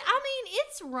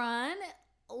 It's run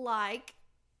like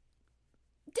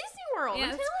Disney World. Yeah,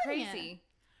 I'm that's telling ya. crazy.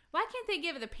 Why can't they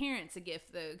give the parents a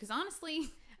gift, though? Because honestly,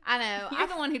 I know. you're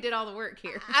the one who did all the work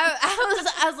here.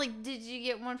 I was like, did you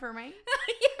get one for me?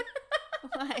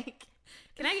 Like,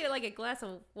 Can I get like a glass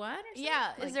of wine or something?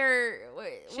 yeah. Like Is there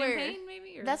where? champagne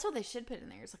maybe? Or? That's what they should put in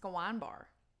there. It's like a wine bar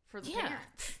for the yeah.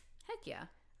 parents. Heck yeah.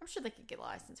 I'm sure they could get a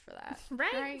license for that.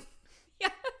 Right? Yeah.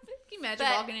 Can you imagine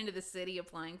But- walking into the city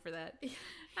applying for that?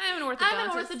 I'm an orthodontist.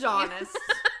 I'm an orthodontist.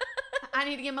 I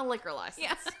need to get my liquor license.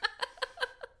 Yeah.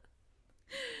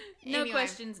 No Anyway.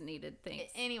 questions needed.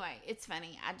 Thanks. Anyway, it's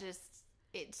funny.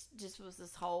 It just was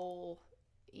this whole,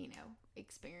 you know,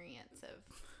 experience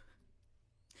of.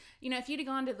 You know, if you'd have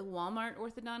gone to the Walmart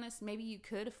orthodontist, maybe you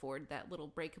could afford that little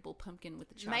breakable pumpkin with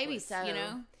the chocolates. Maybe so. You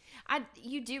know?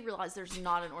 You do realize there's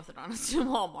not an orthodontist in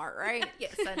Walmart, right?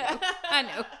 Yes, I know. I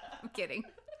know. I'm kidding.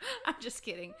 I'm just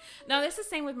kidding. No, it's the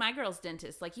same with my girl's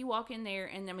dentist. Like, you walk in there,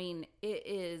 and I mean, it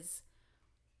is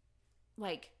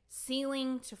like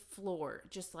ceiling to floor,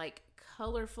 just like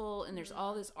colorful, and there's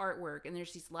all this artwork, and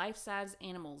there's these life-size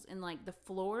animals, and like the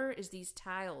floor is these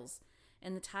tiles,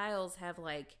 and the tiles have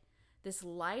like this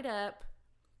light up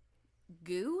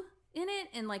goo in it,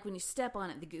 and like when you step on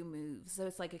it, the goo moves. So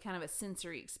it's like a kind of a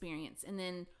sensory experience. And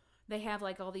then they have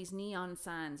like all these neon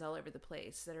signs all over the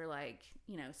place that are like,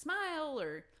 you know, smile,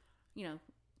 or, you know,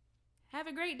 have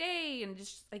a great day, and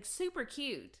just like super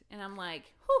cute. And I'm like,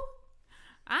 whew,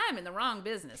 I'm in the wrong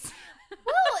business.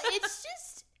 Well, it's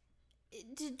just,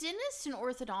 do dentists and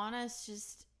orthodontists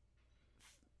just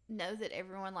know that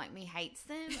everyone like me hates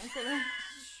them instead of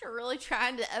really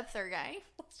trying to up their game?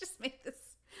 Let's just make this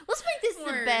Let's make this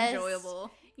more the best,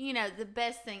 enjoyable. you know, the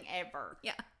best thing ever.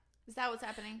 Yeah. Is that what's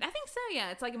happening? I think so, yeah.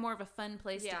 It's like more of a fun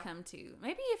place Yeah. to come to.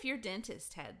 Maybe if your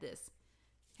dentist had this,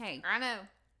 hey, I know.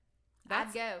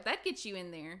 that's, I'd go. that gets you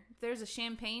in there. If there's a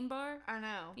champagne bar, I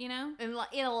know. you know, In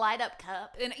a light up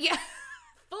cup. and yeah,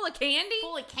 full of candy.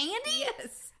 Full of candy?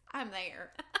 Yes, I'm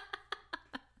there.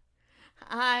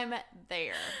 I'm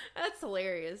there. that's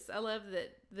hilarious. I love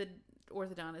that the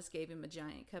orthodontist gave him a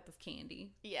giant cup of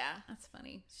candy. Yeah. That's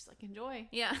funny. She's like, enjoy.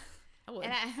 Yeah, I would.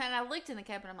 And I looked in the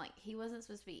cup and I'm like, he wasn't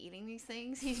supposed to be eating these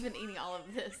things. He's been eating all of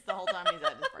this the whole time he's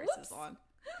had his braces on.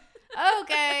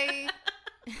 Okay.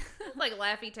 Like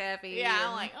Laffy Taffy. Yeah, I'm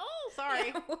and- like, oh, sorry.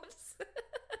 Yeah, whoops.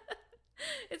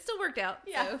 It still worked out.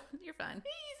 Yeah. So you're fine.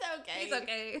 He's okay. He's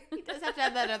okay. He does have to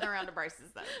have that other round of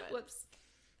braces, though. But Whoops.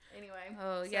 anyway.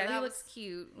 Oh, so yeah, he that looks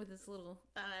cute with his little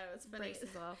I know, it's funny. braces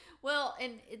off. Well,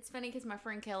 and it's funny because my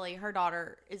friend Kelly, her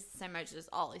daughter is the same age as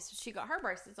Ollie, so she got her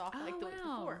braces off like Oh, the week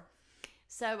wow. before.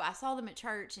 So I saw them at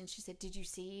church, and she said, "Did you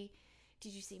see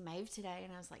did you see Maeve today?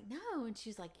 And I was like, no. And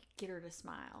she's like, get her to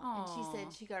smile. Aw. And she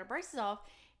said she got her braces off.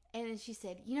 And then she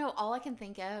said, you know, all I can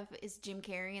think of is Jim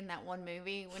Carrey in that one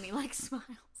movie when he like smiles.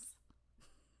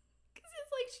 Because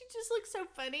it's like she just looks so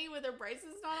funny with her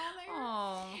braces not on there.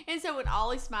 Oh, And so when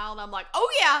Ollie smiled, I'm like, oh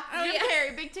yeah, Oh, Jim yeah.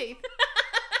 Carrey, big teeth.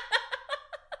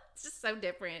 it's just so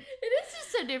different. It is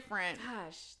just so different.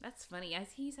 Gosh, that's funny.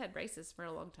 He's had braces for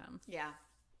a long time. Yeah.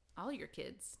 All your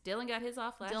kids. Dylan got his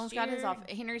off last Dylan's year. got his off.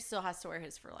 Henry still has to wear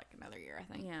his for like another year,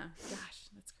 I think. Yeah. Gosh,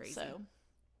 that's crazy. So,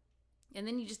 And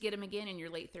then you just get him again in your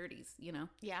late 30s, you know?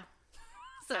 yeah.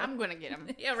 So I'm going to get him.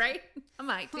 Yeah, right? I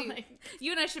might too. Like-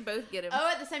 You and I should both get him. Oh,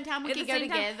 at the same time, we At can the go same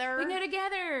time, together. We can go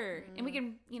together. And we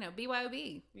can,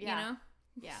 BYOB. Yeah. You know?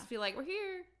 Yeah. Just feel like we're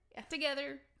here Yeah.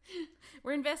 together.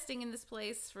 We're investing in this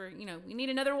place for, we need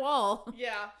another wall.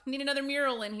 Yeah. We need another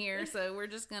mural in here. So we're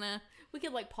just going to. We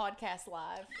could like podcast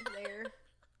live there.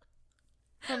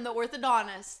 From the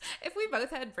orthodontist. If we both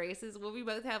had braces, will we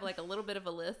both have like a little bit of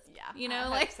a lift? Yeah. I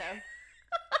like hope so.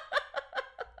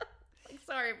 Like,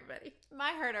 sorry, everybody.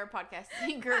 Might hurt our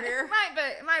podcasting career.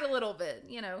 might a little bit,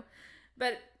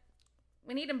 But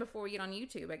we need them before we get on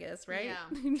YouTube, I guess, right? Yeah,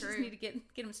 We just true. need to get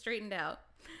them straightened out.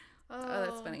 Oh,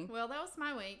 that's funny. Well, that was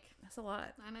my week. That's a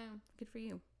lot. I know. Good for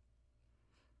you.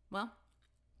 Well,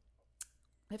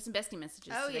 we have some bestie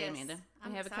messages Oh, today, yes. Amanda. We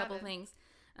I'm have a couple excited.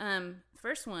 things.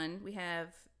 First one, we have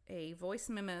a voice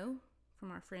memo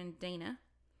from our friend Dana.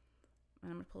 I'm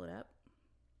going to pull it up.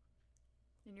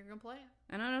 And you're going to play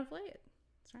it. I don't know how to play it.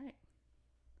 That's right.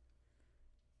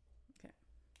 Okay.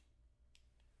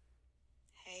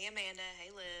 Hey Amanda, hey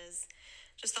Liz.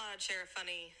 Just thought I'd share a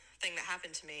funny thing that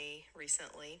happened to me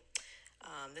recently.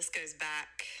 This goes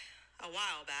back a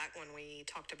while back when we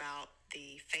talked about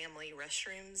the family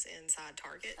restrooms inside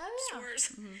Target Oh, yeah. stores.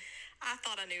 Mm-hmm. I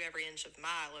thought I knew every inch of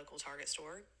my local Target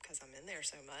store because I'm in there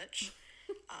so much.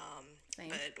 Same.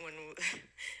 But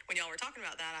when y'all were talking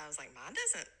about that, I was like,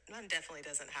 mine definitely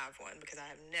doesn't have one because I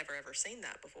have never ever seen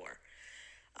that before.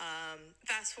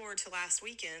 Fast forward to last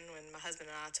weekend when my husband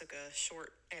and I took a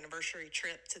short anniversary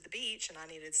trip to the beach and I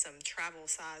needed some travel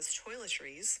size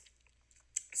toiletries.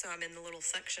 So I'm in the little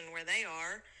section where they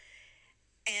are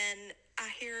and I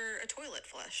hear a toilet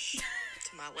flush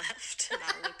to my left and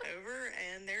I look over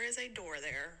and there is a door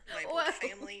there labeled Whoa.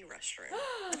 family restroom.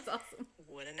 That's awesome.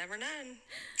 Would have never known.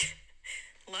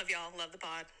 Love y'all. Love the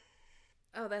pod.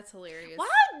 Oh, that's hilarious. Why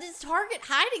is Target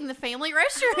hiding the family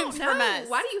restrooms from us?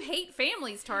 Why do you hate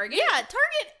families, Target? Yeah,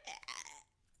 Target.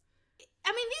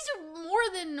 I mean, these are more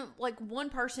than like one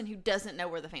person who doesn't know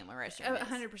where the family restroom is.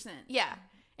 100%. Yeah.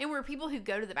 And we're people who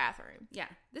go to the bathroom. Yeah.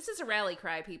 This is a rally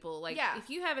cry, people. Like, Yeah. if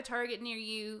you have a Target near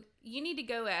you, you need to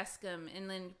go ask them and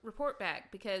then report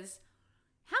back because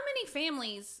how many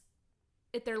families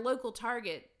at their local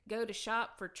Target go to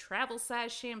shop for travel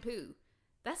size shampoo?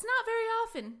 That's not very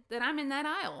often that I'm in that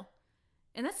aisle.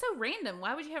 And that's so random.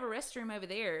 Why would you have a restroom over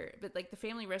there, but like the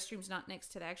family restroom's not next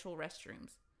to the actual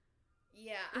restrooms?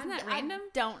 Yeah. Isn't that random? I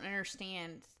don't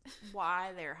understand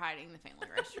why they're hiding the family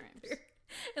restrooms.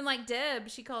 And like Deb,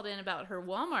 she called in about her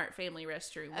Walmart family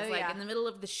restroom was Oh, like yeah. in the middle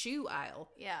of the shoe aisle.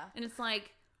 Yeah. And it's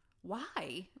like,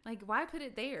 why? Like, why put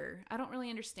it there? I don't really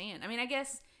understand. I mean, I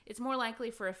guess it's more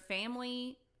likely for a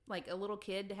family, like a little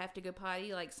kid, to have to go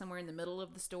potty like somewhere in the middle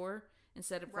of the store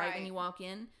instead of right when Right. you walk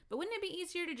in. But wouldn't it be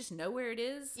easier to just know where it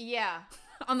is Yeah.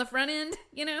 on the front end,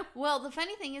 Well, the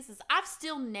funny thing is I've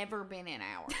still never been in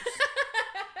ours.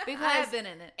 Because I've been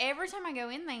in it. every time I go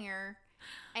in there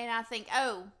and I think,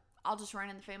 oh, I'll just run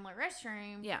in the family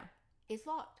restroom, Yeah. it's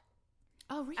locked.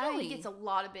 Oh, really? I think it's a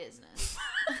lot of business.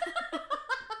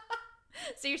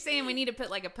 So you're saying we need to put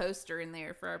like a poster in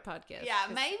there for our podcast? Yeah,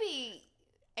 'Cause maybe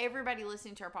everybody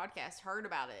listening to our podcast heard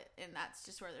about it, and that's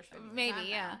just where they're spending their maybe, time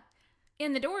yeah. now.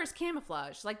 And the door is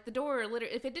camouflage. Like the door,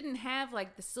 literally, if it didn't have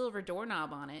like the silver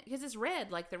doorknob on it, because it's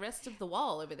red like the rest of the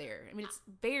wall over there. I mean, it's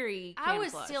very I was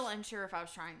camouflage. still unsure if I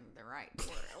was trying the right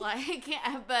door. Like,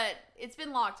 but it's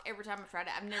been locked every time I've tried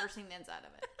it. I've never seen the inside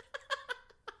of it.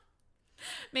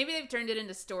 Maybe they've turned it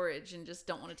into storage and just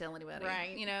don't want to tell anybody.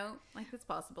 Right. Like that's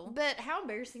possible. But how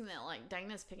embarrassing that, like,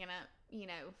 Dana's picking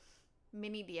up,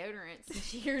 mini deodorants and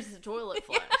she hears the toilet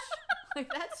flush.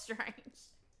 Like, that's strange.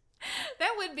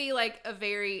 That would be like a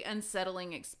very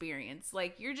unsettling experience.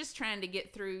 Like you're just trying to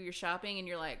get through your shopping and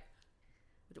you're like,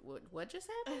 what just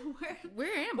happened?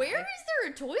 Where am Where I? is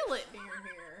there a toilet near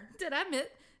here? Did I go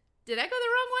the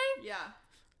wrong way? Yeah.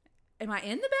 Am I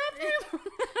in the bathroom?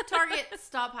 Target,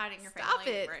 stop hiding your Stop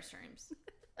family it. restrooms.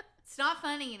 It's not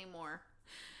funny anymore.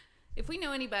 If we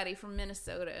know anybody from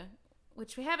Minnesota,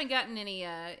 which we haven't gotten any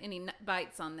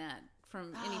bites on that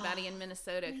from anybody in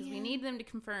Minnesota because we need them to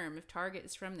confirm if Target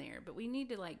is from there. But we need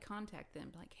to like contact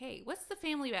them. Like, hey, what's the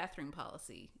family bathroom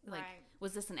policy? Like,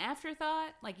 was this an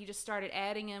afterthought? Like, you just started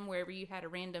adding them wherever you had a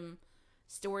random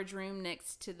storage room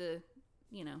next to the,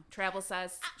 travel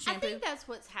size shampoo? I think that's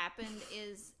what's happened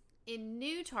is in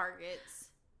new Targets,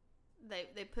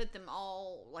 they put them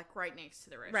all like right next to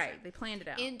the restroom. Right, they planned it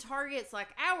out. In Targets like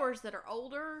ours that are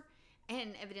older,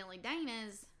 and evidently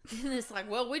Dana's, it's like,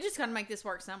 well, we just got to make this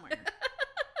work somewhere.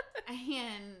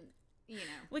 And,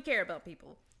 we care about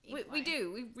people. Anyway. We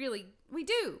do. We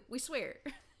do. We swear.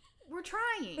 We're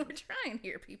trying. We're trying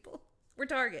here, people. We're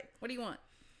Target. What do you want?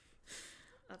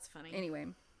 That's funny. Anyway.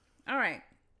 All right.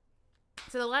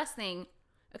 So the last thing,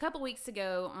 a couple weeks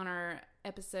ago on our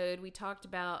episode, we talked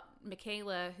about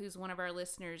Michaela, who's one of our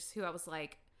listeners, who I was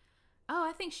like, oh,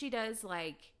 I think she does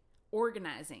like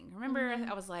organizing. Remember,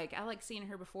 I was like, I like seeing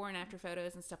her before and after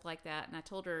photos and stuff like that. And I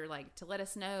told her like to let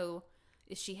us know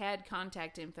if she had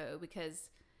contact info because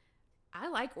I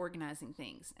like organizing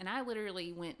things. And I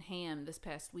literally went ham this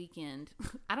past weekend.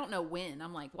 I don't know when.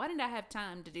 I'm like, why didn't I have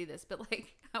time to do this? But like,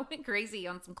 I went crazy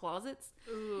on some closets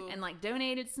and like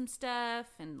donated some stuff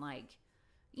and like,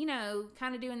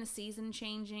 kind of doing the season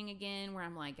changing again where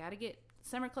I'm like, got to get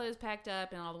summer clothes packed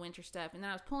up and all the winter stuff. And then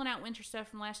I was pulling out winter stuff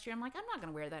from last year. I'm like, I'm not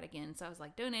going to wear that again. So I was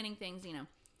like donating things,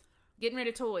 getting rid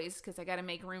of toys because I got to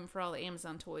make room for all the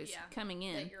Amazon toys coming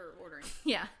in. That you're ordering.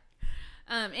 Yeah.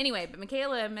 Anyway, but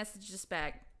Michaela messaged us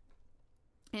back,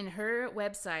 and her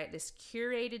website is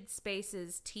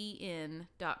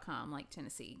curatedspacestn.com, like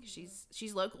Tennessee.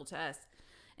 She's local to us,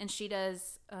 and she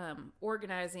does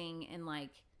organizing and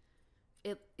like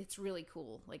it's really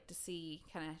cool, like to see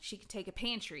kind of she can take a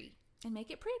pantry and make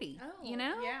it pretty. Oh,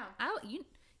 Yeah.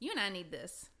 You and I need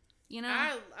this.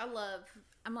 I love.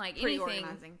 I'm like pretty anything.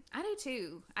 Organizing. I do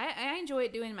too. I enjoy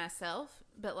it doing it myself,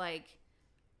 but like.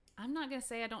 I'm not going to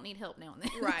say I don't need help now and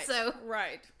then. Right. So,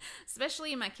 right.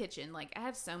 Especially in my kitchen. Like, I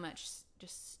have so much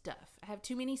just stuff. I have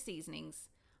too many seasonings.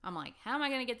 I'm like, how am I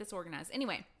going to get this organized?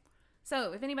 Anyway,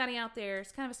 so if anybody out there,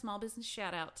 it's kind of a small business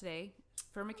shout out today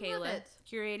for Michaela.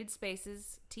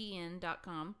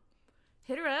 CuratedSpacesTN.com.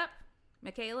 Hit her up.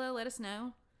 Michaela, let us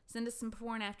know. Send us some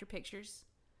before and after pictures.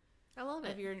 I love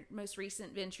it. Of your most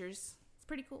recent ventures. It's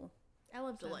pretty cool. I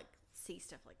love to like see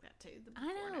stuff like that too. The I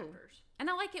know. and afters. And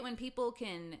I like it when people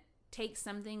can take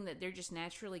something that they're just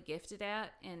naturally gifted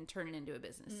at and turn it into a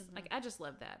business. Like, I just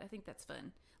love that. I think that's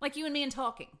fun. Like you and me and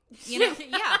talking, Yeah,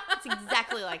 it's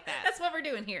exactly like that. That's what we're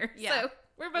doing here. Yeah. So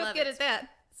we're both Love good it. at that.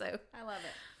 So I love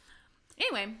it.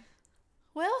 anyway,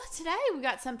 Well, today we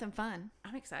got something fun.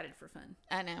 I'm excited for fun.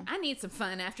 I know. I need some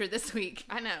fun after this week.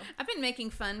 I know. I've been making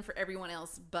fun for everyone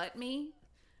else but me.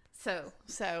 So,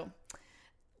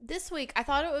 this week I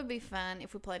thought it would be fun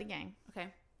if we played a game. okay.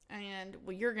 And,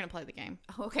 well, you're going to play the game.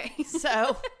 Okay.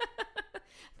 So,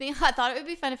 I thought it would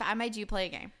be fun if I made you play a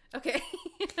game. Okay.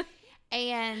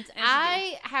 And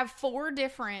I have 4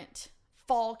 different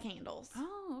fall candles.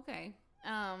 Oh, okay.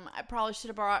 I probably should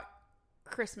have brought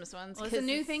Christmas ones. Well, it's a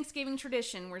new Thanksgiving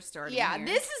tradition we're starting. Yeah, here.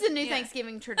 this is a new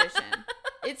Thanksgiving tradition.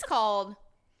 It's called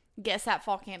Guess That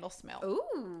Fall Candle Smell.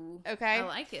 Ooh. Okay. I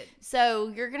like it. So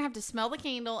you're going to have to smell the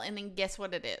candle and then guess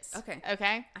what it is. Okay.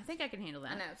 Okay? I think I can handle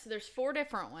that. I know. So there's 4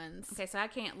 different ones. Okay, so I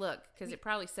can't look because it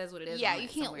probably says what it is. Yeah, on you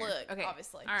it can't somewhere. look, Okay,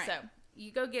 obviously. All right, So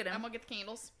you go get them. I'm going to get the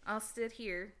candles. I'll sit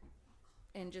here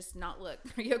and just not look.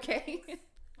 Are you okay?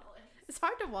 It's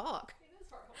hard to walk.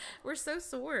 We're so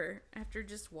sore after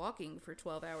just walking for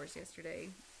 12 hours yesterday.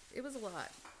 It was a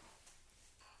lot.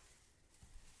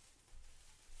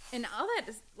 And all that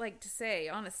is like to say,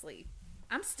 honestly,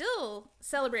 I'm still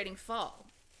celebrating fall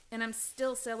and I'm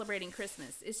still celebrating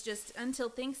Christmas. It's just until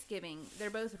Thanksgiving, they're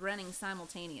both running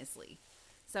simultaneously.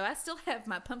 So I still have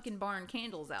my pumpkin barn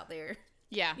candles out there,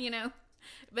 Yeah.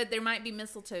 but there might be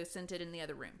mistletoe scented in the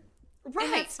other room.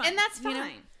 Right. And that's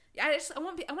fine. I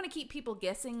want to keep people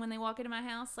guessing when they walk into my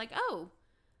house, like, oh,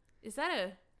 is that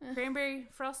a cranberry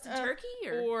frosted turkey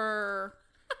or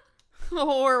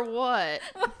or what?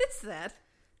 what is that?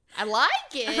 I like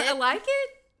it. I like it.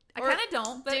 I Or kind of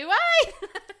don't, but do I?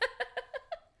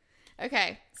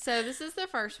 Okay, so this is the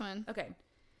first one. okay.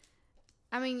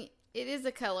 I mean, it is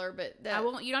a color, but I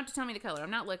won't. You don't have to tell me the color.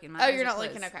 I'm not looking. My Oh, eyes you're are not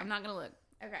closed. looking, okay. I'm not gonna look.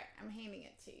 Okay, I'm handing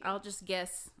it to you. I'll just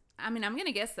guess. I mean, I'm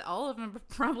gonna guess that all of them are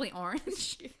probably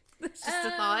orange. That's just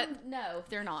a thought. No,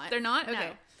 they're not. They're not. No.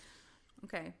 Okay.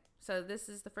 Okay. So this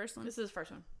is the first one. This is the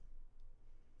first one.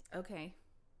 Okay.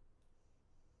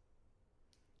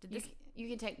 Did You, this? you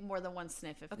can take more than one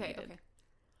sniff if Okay. needed. Okay.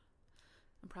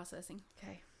 I'm processing.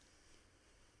 Okay.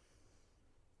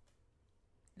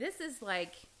 This is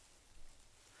like,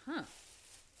 huh?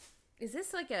 Is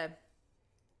this like a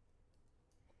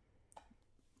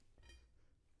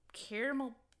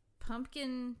caramel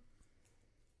pumpkin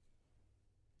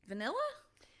vanilla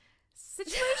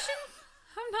situation?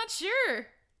 I'm not sure.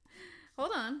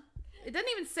 Hold on. It doesn't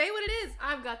even say what it is.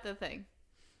 I've got the thing.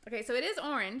 Okay, so it is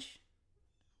orange.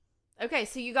 Okay,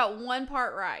 so you got one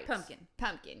part right. Pumpkin.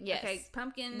 Pumpkin, yes. Okay,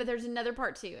 pumpkin. But there's another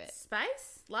part to it.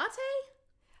 Spice? Latte?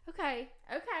 Okay.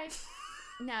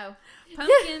 No.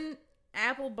 Pumpkin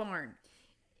apple barn.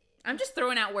 I'm just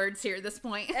throwing out words here at this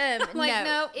point. I'm like,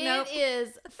 no. nope. It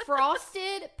is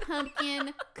frosted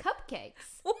pumpkin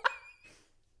cupcakes.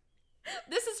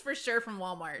 This is for sure from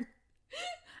Walmart.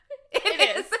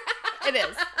 It is. It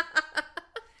is.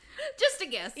 Just a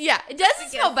guess. Yeah, it doesn't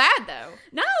smell bad though.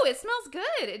 No, it smells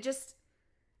good. It just...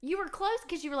 You were close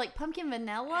because you were like pumpkin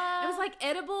vanilla. It was like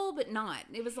edible, but not.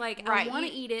 It was like, Right, I want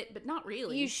to eat it, but not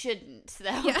really. You shouldn't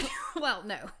though. Yeah. Well,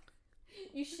 no.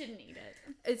 You shouldn't eat it.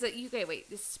 It's a... Okay, wait.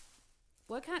 This...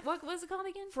 What was it called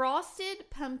again? Frosted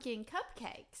pumpkin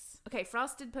cupcakes. Okay,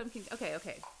 frosted pumpkin...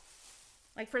 Okay.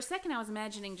 Like, for a second, I was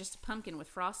imagining just a pumpkin with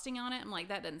frosting on it. I'm like,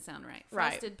 that doesn't sound right.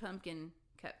 Right. Frosted pumpkin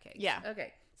cupcakes. Yeah.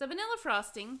 Okay. So, vanilla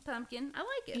frosting, pumpkin. I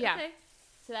like it. Yeah. Okay.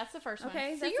 So that's the first one.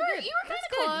 Okay. So that's you were good. kind That's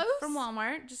of good. close. From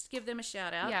Walmart. Just give them a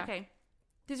shout out. Yeah. Okay.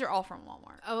 These are all from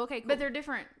Walmart. Oh, okay. Cool. But they're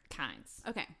different kinds.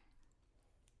 Okay.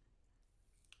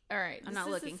 All right. I'm not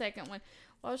This is looking. the second one.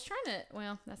 Well, I was trying to...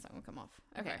 Well, that's not going to come off.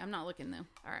 Okay. I'm not looking, though.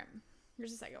 All right.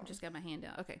 Here's the second one. Just got my hand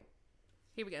out. Okay.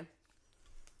 Here we go.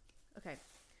 Okay.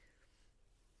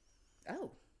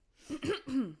 Oh.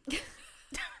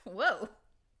 Whoa.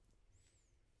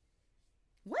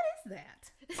 What is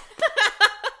that?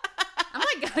 I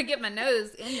might gotta get my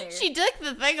nose in there. She took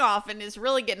the thing off and is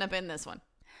really getting up in this one.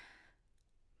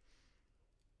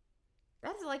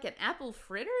 That's like an apple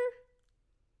fritter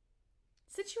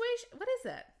situation. What is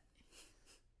that?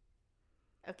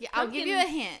 Okay, I'll give you a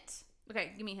hint.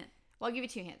 Okay, give me a hint. Well, I'll give you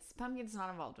 2 hints. Pumpkin's not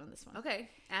involved in this one. Okay,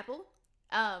 apple.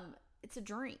 It's a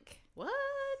drink. What?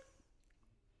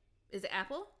 Is it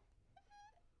apple?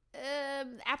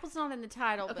 Apple's not in the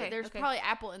title, Okay, but there's okay. probably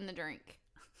apple in the drink.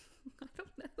 I don't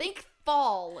know. Think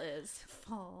fall is.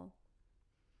 Fall.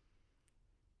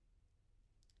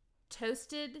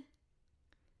 Toasted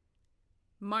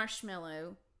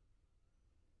marshmallow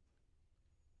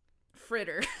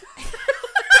fritter. I'm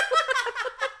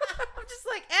just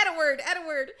like, add a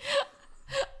word.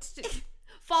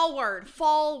 Fall word.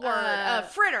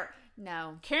 Fritter.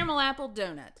 No. Caramel apple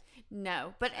donut.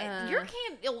 No. But your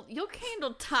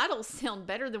candle titles sound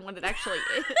better than what it actually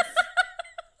is.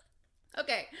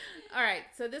 Okay. All right.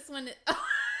 So this one, I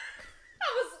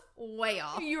was way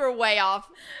off. You were way off.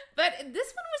 But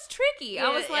this one was tricky. I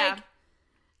was Yeah. like,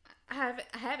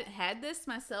 I haven't had this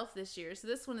myself this year. So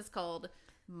this one is called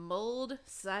mulled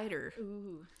cider.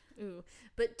 Ooh.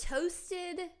 But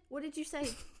toasted, what did you say?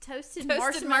 Toasted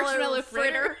Marshmallow marshmallow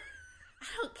fritter. fritter? I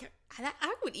don't care.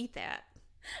 I would eat that.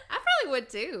 I probably would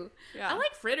too. Yeah. I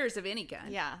like fritters of any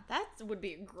kind. Yeah, that would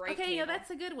be a great Okay, yeah, candle. that's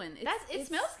a good one. It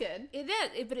smells good. It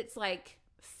is, but it's like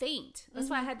faint. That's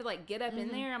why I had to like get up in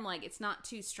there. I'm like, it's not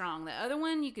too strong. The other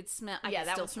one, you could smell. I could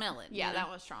still smell it. Yeah, you know?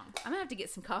 that was strong. I'm gonna have to get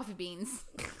some coffee beans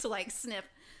to like sniff.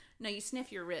 No, you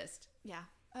sniff your wrist Yeah.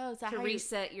 Oh, is that to how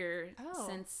reset your Oh.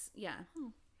 sense. Yeah,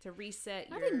 to reset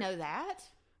your. I didn't know that.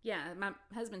 Yeah, my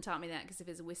husband taught me that because of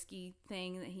his whiskey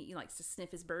thing that he likes to sniff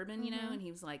his bourbon, you know, and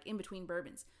he was like, in between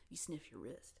bourbons, you sniff your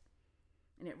wrist,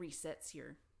 and it resets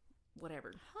your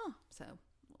whatever. Huh. So,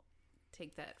 we'll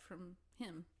take that from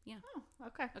him. Yeah. Oh,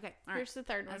 okay. Okay. All right. Here's the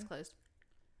third That's one. closed.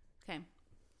 Okay.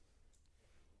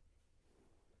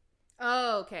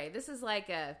 Oh, okay. This is like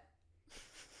a.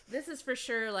 This is for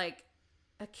sure like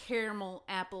a caramel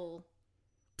apple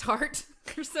tart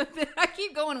or something. I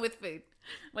keep going with food.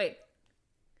 Wait.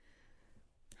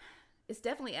 It's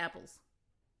definitely apples.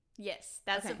 Yes,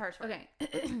 that's the first one. Okay.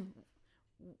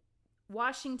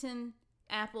 Washington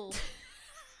apple.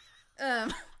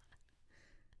 On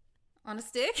a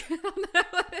stick? I don't know.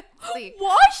 Let's see.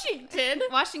 Washington.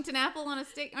 Washington apple on a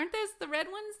stick. Aren't those the red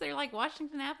ones? They're like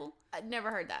Washington apple. I'd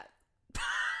never heard that.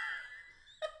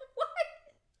 What?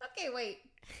 Okay, wait.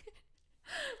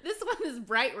 This one is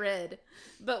bright red,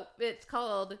 but it's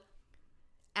called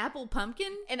apple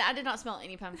pumpkin. And I did not smell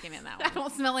any pumpkin in that one. I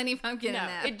don't smell any pumpkin in No,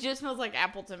 that. it just smells like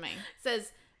apple to me. It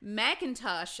says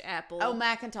Macintosh apple. Oh,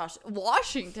 Macintosh.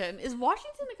 Washington. Is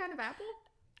Washington a kind of apple?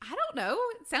 I don't know.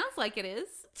 It sounds like it is.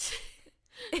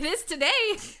 It is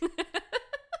today.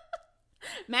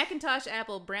 Macintosh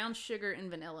apple, brown sugar, and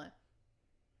vanilla.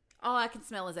 All I can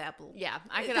smell is apple. Yeah,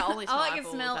 I can only smell All I apple can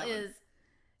with smell that one. is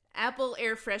apple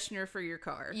air freshener for your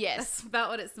car. Yes. That's about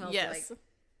what it smells Yes. like.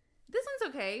 This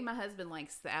one's okay. My husband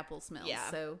likes the apple smell. Yeah.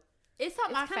 So It's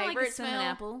not It's my kinda like a favorite cinnamon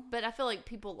smell, apple. but I feel like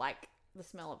people like the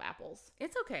smell of apples.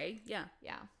 It's okay. Yeah.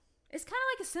 Yeah. It's kind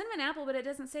of like a cinnamon apple, but it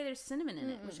doesn't say there's cinnamon in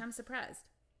it, which I'm surprised.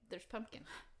 There's pumpkin.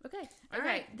 Okay. All Okay.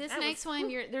 right. This That next one,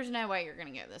 there's no way you're going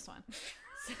to get this one.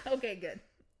 Okay, good.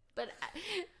 But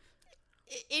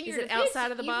in Is your it defense,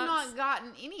 outside of the box? You've not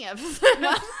gotten any of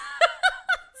them.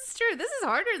 It's true. This is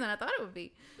harder than I thought it would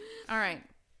be. All right.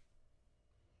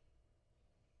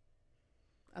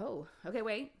 Oh, okay,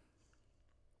 wait.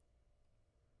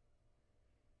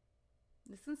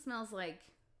 This one smells like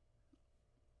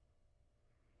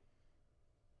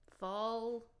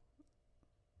fall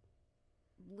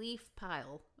leaf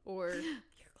pile or You're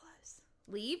close.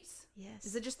 leaves. Yes.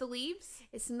 Is it just the leaves?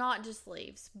 It's not just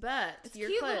leaves, but It's a you're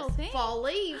cute close. little thing. Fall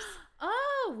leaves.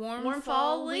 Oh, Warm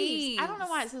fall leaves. I don't know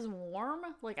why it says warm.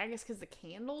 Like, I guess because the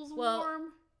candle's Well, warm.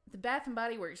 The Bath and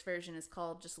Body Works version is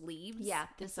called just leaves. Yeah, and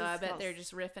this so I is bet called- they're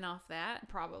just riffing off that.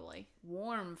 Probably.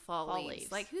 Warm fall Fall leaves.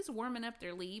 leaves. Like, who's warming up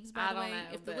their leaves, by I the don't way? know,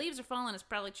 If the but- leaves are falling, it's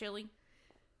probably chilly.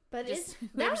 But Just that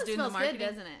whoever's one doing the smells good, marketing.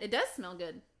 doesn't it? It does smell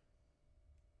good.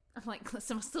 I'm like,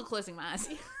 I'm still closing my eyes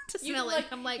to You smell can it.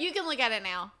 I'm like, you can look at it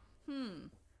now. hmm.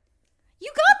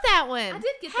 You got that one. I did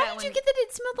get How that did you one. get that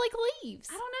it smelled like leaves?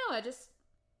 I don't know.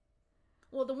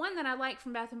 Well, the one that I like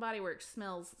from Bath and Body Works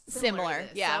smells Similar, to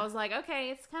this. yeah. So I was like, okay,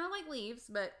 it's kind of like leaves,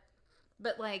 but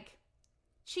like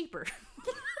cheaper.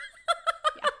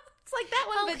 It's like that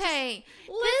one, Okay,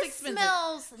 but less this expensive.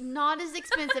 smells not as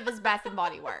expensive as Bath and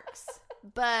Body Works,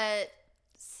 but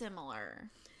similar.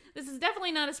 This is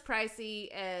definitely not as pricey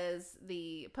as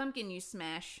the pumpkin you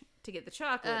smash to get the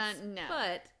chocolates. No.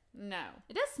 But No.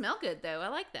 it does smell good, though. I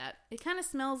like that. It kind of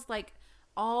smells like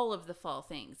all of the fall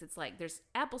things. It's like there's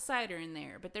apple cider in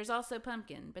there, but there's also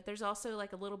pumpkin, but there's also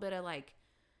like a little bit of like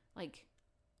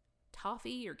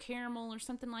toffee or caramel or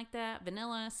something like that.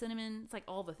 Vanilla, cinnamon. It's like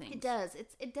all the things. It does.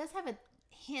 It does have a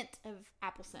hint of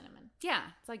apple cinnamon. Yeah.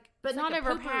 It's like, But it's not like a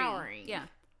potpourri. overpowering. Yeah.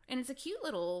 And it's a cute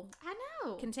little I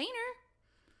know. container.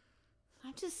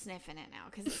 I'm just sniffing it now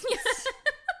because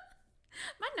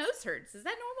My nose hurts. Is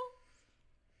that normal?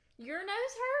 your nose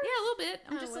hurts. Yeah, a little bit.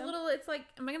 I'm Oh, just well. a little. It's like,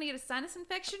 am I gonna get a sinus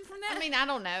infection from that? I mean, I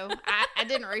don't know. I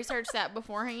didn't research that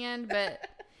beforehand, but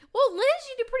well, Liz,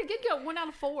 you did pretty good. Go 1 out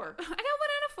of 4. I got 1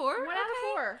 out of 4. 1 out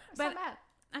of 4. That's But not bad.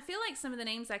 I feel like some of the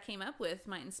names I came up with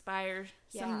might inspire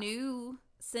Yeah. some new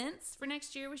scents for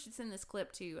next year. We should send this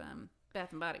clip to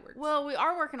Bath and Body Works. Well, we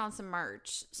are working on some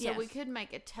merch, so Yes. we could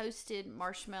make a toasted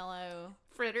marshmallow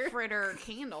fritter. fritter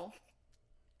candle.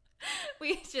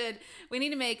 We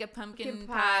need to make a pumpkin Pumpkin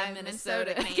pie pie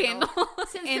Minnesota Minnesota candle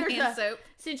Since and there's hand a- soap.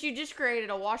 Since you just created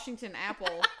a Washington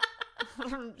apple,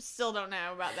 still don't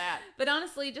know about that. But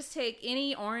honestly, just take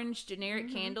any orange generic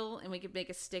Mm-hmm. candle and we could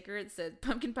make a sticker that said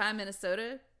pumpkin pie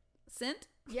Minnesota scent.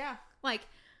 Yeah, Like,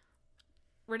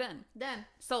 we're done. done.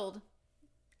 Sold.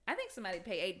 I think somebody'd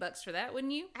pay $8 for that,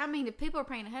 wouldn't you? I mean, if people are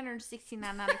paying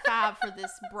 $169.95 for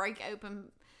this break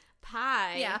open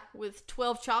pie Yeah. with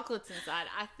 12 chocolates inside,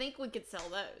 I think we could sell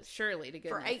those Surely to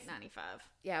for goodness. $8.95.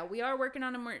 Yeah, we are working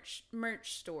on a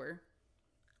merch store.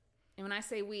 And when I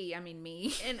say we, I mean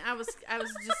me. And I was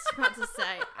just about to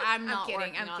say, I'm not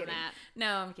working I'm on kidding. that.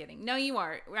 No, I'm kidding. No, you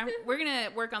are. We're going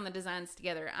to work on the designs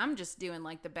together. I'm just doing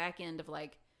like the back end of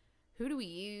like, who do we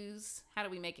use? How do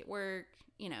we make it work?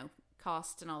 You know,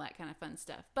 cost and all that kind of fun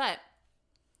stuff. But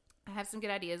I have some good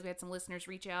ideas. We had some listeners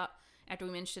reach out after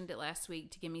we mentioned it last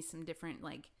week to give me some different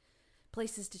like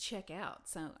places to check out.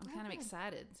 So I'm kind of good.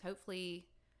 excited. Hopefully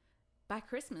by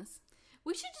Christmas.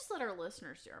 We should just let our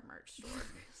listeners do our merch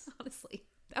store. Honestly,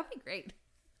 that would be great.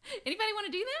 Anybody want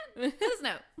to do that? Let us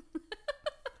know.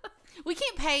 We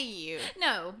can't pay you,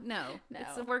 No. No.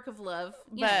 It's a work of love.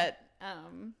 you know. but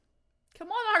come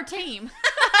on our team.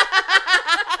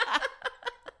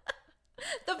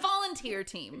 The volunteer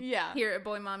team. Yeah. Here at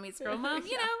Boy Mom Meets Girl Mom,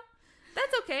 you Yeah. know,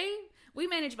 that's okay. We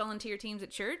manage volunteer teams at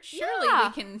church. Surely Yeah.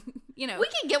 we can, you know, We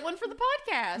can get one for the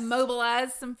podcast.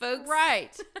 mobilize some folks.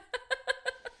 Right.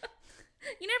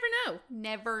 You never know.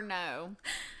 Never know.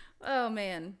 Oh,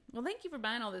 man. Well, thank you for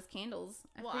buying all those candles.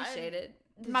 I Well, appreciate it.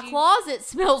 Did My you- closet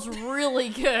smells really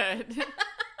good.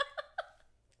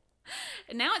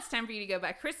 And now it's time for you to go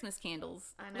buy Christmas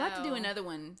candles. I We'll have to do know. another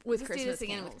one. With Let's do Christmas this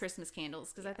again candles. with Christmas candles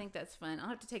because I think that's fun. I'll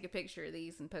have to take a picture of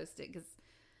these and post it because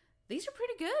these are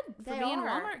pretty good for They being are.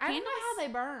 Walmart I don't candles. know how they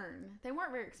burn. They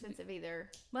weren't very expensive either.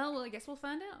 Well, I guess we'll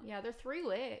find out. Yeah, they're 3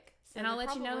 wick. So And I'll they're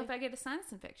let you know probably- if I get a sinus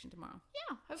infection tomorrow.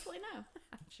 Yeah, hopefully no.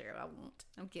 I'm sure I won't.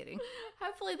 I'm kidding.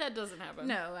 Hopefully that doesn't happen.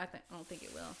 No, I don't think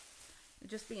it will.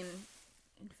 Just being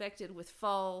infected with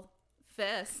fall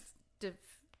festive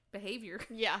behavior.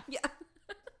 Yeah. Yeah.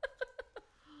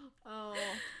 Oh.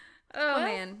 Oh Well-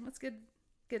 man, that's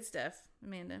good stuff,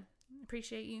 Amanda.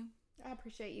 Appreciate you. I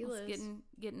appreciate you, Us Liz.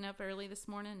 getting up early this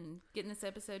morning and getting this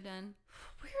episode done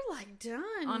We're like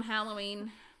done on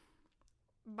Halloween.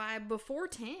 by before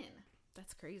 10.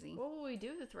 That's crazy. What will we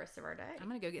do with the rest of our day? I'm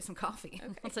gonna go get some coffee.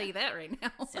 Okay. I'll tell you that right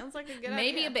now. Sounds like a good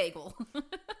Maybe idea. a bagel.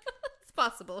 It's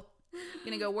possible.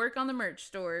 Gonna go work on the merch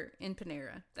store in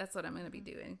Panera. That's what I'm gonna be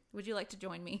doing. Would you like to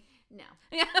join me? No.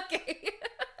 Yeah. Okay.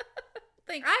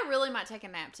 Thanks. I really might take a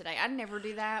nap today. I'd never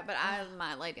do that, but I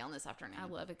might lay down this afternoon. I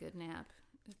love a good nap.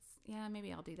 Yeah,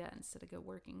 maybe I'll do that instead of go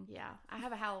working. Yeah, I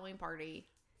have a Halloween party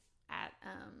at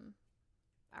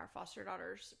our foster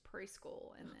daughter's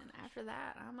preschool, and then after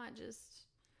that, I might just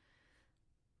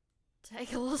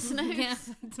take a little snooze. Yeah.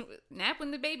 Nap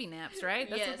when the baby naps, right?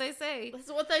 That's Yes. what they say. That's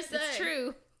what they say. It's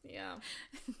true. Yeah.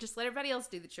 Just let everybody else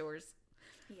do the chores.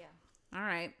 Yeah. All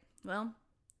right. Well,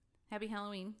 happy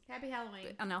Halloween. Happy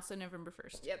Halloween. And also November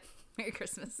 1st. Yep. Merry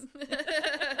Christmas.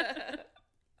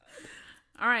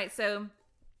 All right. So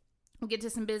we'll get to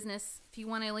some business. If you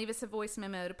want to leave us a voice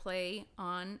memo to play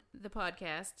on the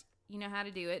podcast, you know how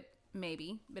to do it.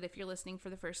 Maybe. But if you're listening for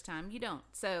the first time, you don't.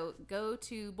 So go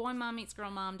to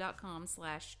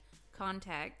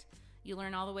boymommeetsgirlmom.com/contact. You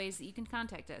learn all the ways that you can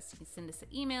contact us. You can send us an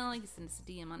email. You can send us a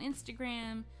DM on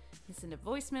Instagram. You can send a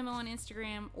voice memo on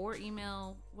Instagram or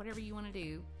email, whatever you want to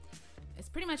do. It's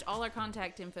pretty much all our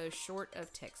contact info short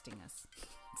of texting us.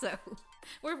 So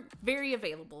we're very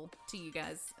available to you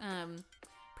guys.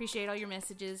 Appreciate all your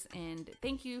messages, and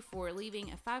thank you for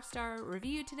leaving a 5-star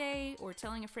review today or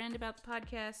telling a friend about the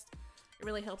podcast. It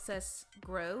really helps us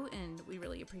grow, and we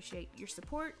really appreciate your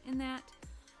support in that.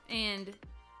 And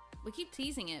we keep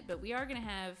teasing it, but we are going to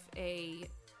have a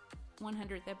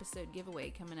 100th episode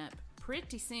giveaway coming up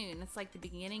pretty soon. It's like the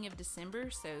beginning of December,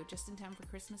 so just in time for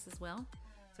Christmas as well.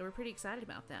 So we're pretty excited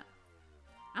about that.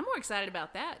 I'm more excited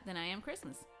about that than I am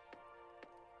Christmas.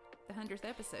 The 100th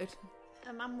episode.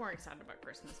 I'm more excited about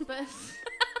Christmas, but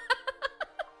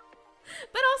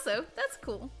But also, that's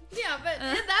cool. yeah, but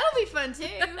that'll be fun too.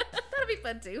 That'll be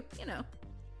fun too, you know.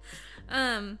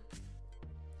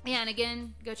 Yeah, and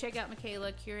again, go check out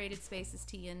Michaela,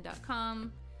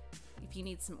 curatedspacestn.com. If you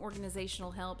need some organizational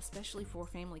help, especially before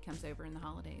family comes over in the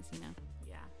holidays, you know.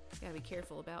 Yeah. Gotta be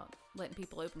careful about letting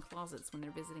people open closets when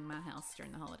they're visiting my house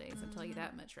during the holidays. I'll tell you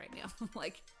that much right now.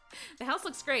 Like, the house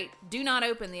looks great. Do not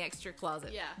open the extra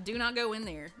closet. Yeah. Do not go in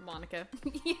there. Monica.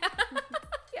 Yeah.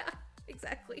 Yeah,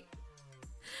 exactly.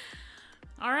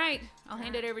 All right. I'll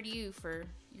hand it over to you for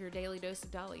your daily dose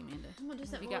of Dolly, Amanda. I'm gonna do What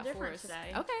something have a you little got for different us?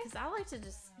 today. Okay. Because I like to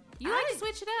just You like to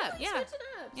switch it up. Yeah. switch it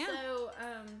up. Yeah. So,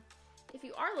 if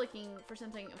you are looking for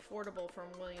something affordable from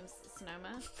Williams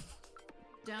Sonoma,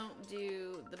 don't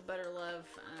do the Butter Love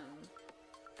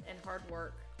and Hard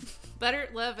Work. Butter,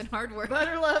 love, and hard work.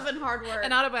 Butter Love and Hard Work.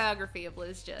 An autobiography of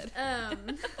Liz Judd.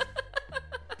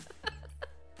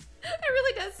 It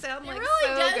really does sound It like really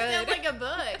so does good. sound like a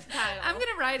book title. I'm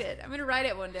gonna write it. I'm gonna write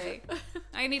it one day.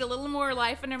 I need a little more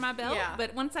life under my belt. Yeah.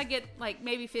 But once I get like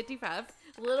maybe 55,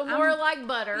 a little more like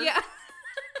butter. yeah,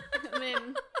 And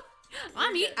then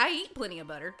I eat plenty of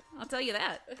butter. I'll tell you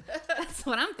that. That's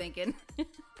what I'm thinking.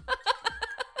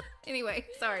 Anyway,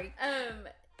 sorry.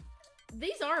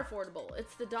 these are affordable.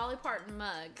 It's the Dolly Parton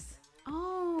mugs.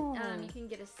 Oh, You can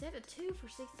get a set of 2 for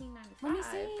 $16.95. let me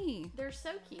see. They're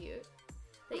so cute.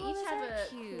 They Oh, each those have are a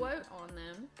cute. quote on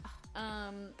them.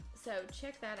 So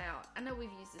check that out. I know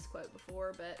we've used this quote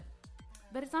before, but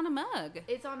But it's on a mug.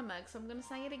 it's on a mug, so I'm going to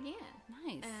say it again.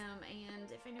 Nice.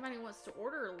 And if anybody wants to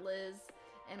order Liz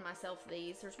and myself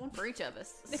these, there's one for each of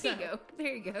us. There you go.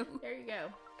 There you go. There you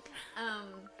go.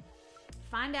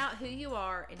 Find out who you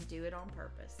are and do it on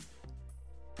purpose.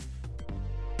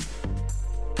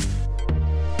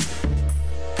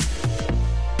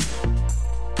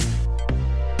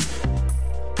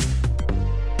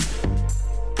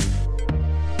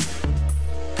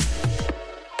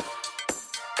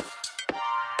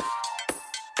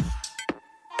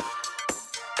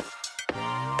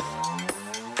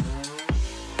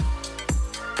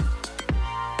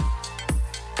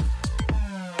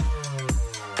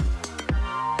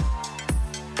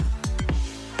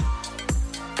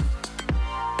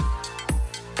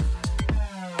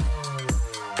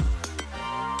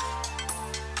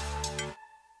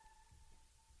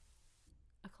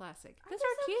 Classic. Aren't Those they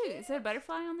are so cute. cute? Is there a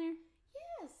butterfly on there?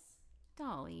 Yes.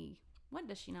 Dolly. What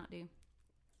does she not do?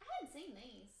 I hadn't seen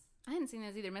these. I hadn't seen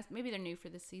those either. Maybe they're new for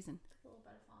this season. Little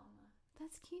butterfly on the...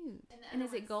 That's cute. And the And other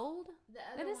is it one's- gold? The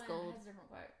That other is one gold. has a different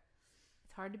quote.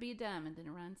 It's hard to be a diamond in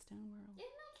a rhinestone world.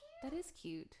 Isn't that cute? That is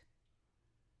cute.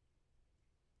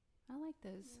 I like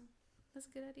those. That's a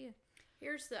good idea.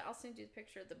 Here's the... I'll send you the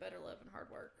picture of the Better Love and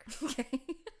Hard Work. Okay.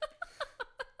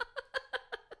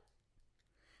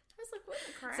 I was like, what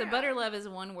in the crap. So butter love is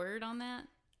one word on that?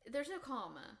 There's no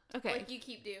comma. Okay. Like you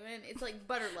keep doing. It's like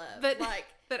butter love. But like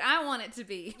but I want it to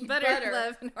be butter,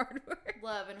 love, and hard work.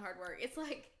 Love and hard work. It's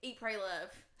like eat, pray, love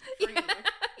for you.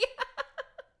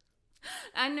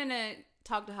 I'm going to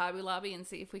talk to Hobby Lobby and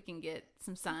see if we can get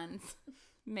some signs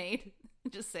made.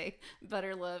 Just say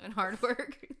butter, love, and hard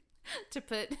work to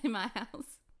put in my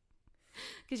house.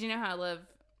 Because you know how I love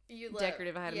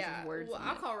decorative items with words. Well,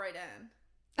 I'll call Ray Dunn.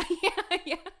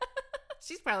 Yeah.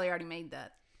 She's probably already made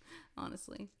that,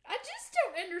 honestly. I just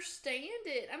don't understand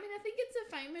it. I mean, I think it's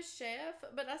a famous chef,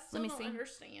 but I still don't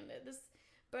understand it.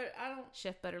 But I don't.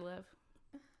 Chef Butter Love.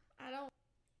 I don't.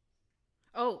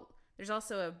 Oh, there's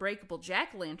also a breakable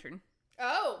jack-o'-lantern.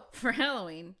 Oh. For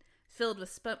Halloween, filled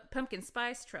with pumpkin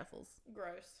spice truffles.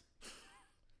 Gross.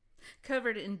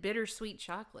 Covered in bittersweet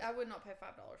chocolate. I would not pay $5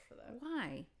 for that.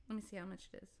 Why? Let me see how much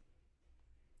it is.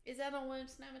 Is that on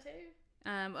Williams Sonoma too?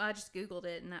 I just Googled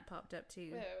it and that popped up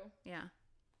too. Oh. Yeah.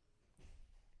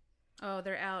 Oh,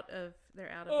 they're out of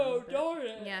Oh, them, darn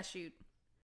it. Yeah, shoot.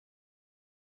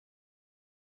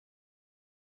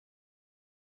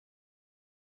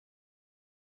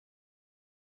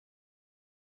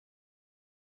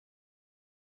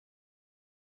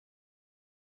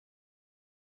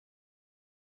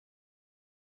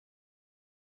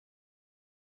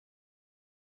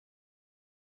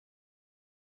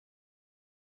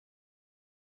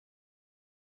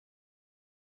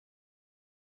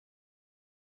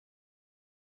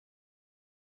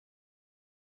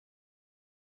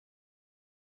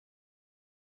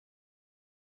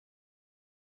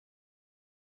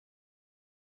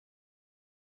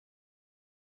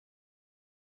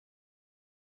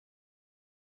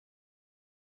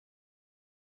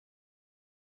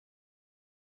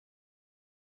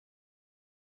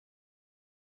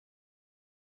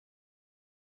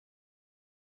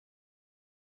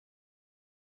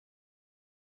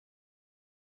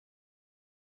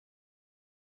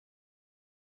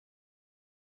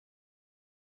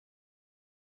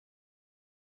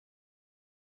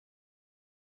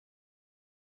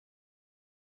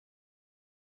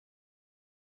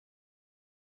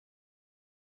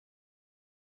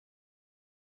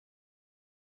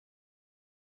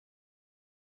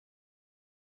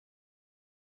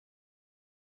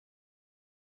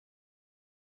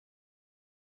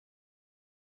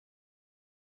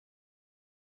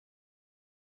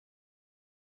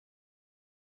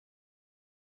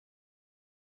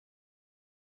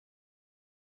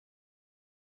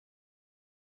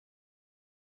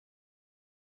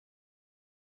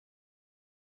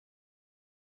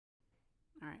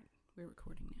 All right, we're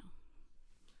recording now.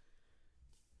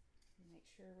 Make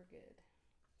sure we're good.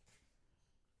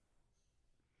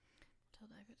 Tell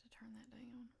David to turn that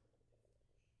down.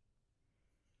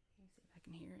 Let me see if I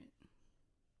can hear it.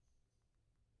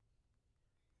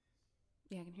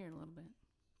 Yeah, I can hear it a little bit.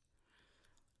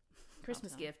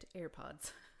 Christmas gift,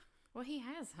 AirPods. Well, he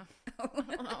has them. I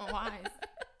don't know why.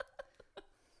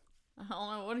 I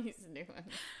don't know what he's doing.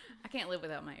 I can't live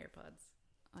without my AirPods.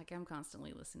 Like, I'm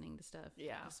constantly listening to stuff.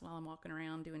 Yeah. Just while I'm walking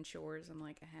around doing chores, I'm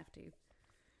like, I have to.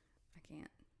 I can't.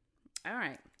 All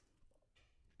right.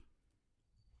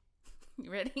 You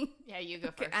ready? Yeah, you go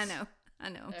Okay, first. I know.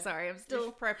 I'm sorry. I'm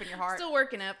still prepping your heart. Still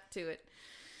working up to it.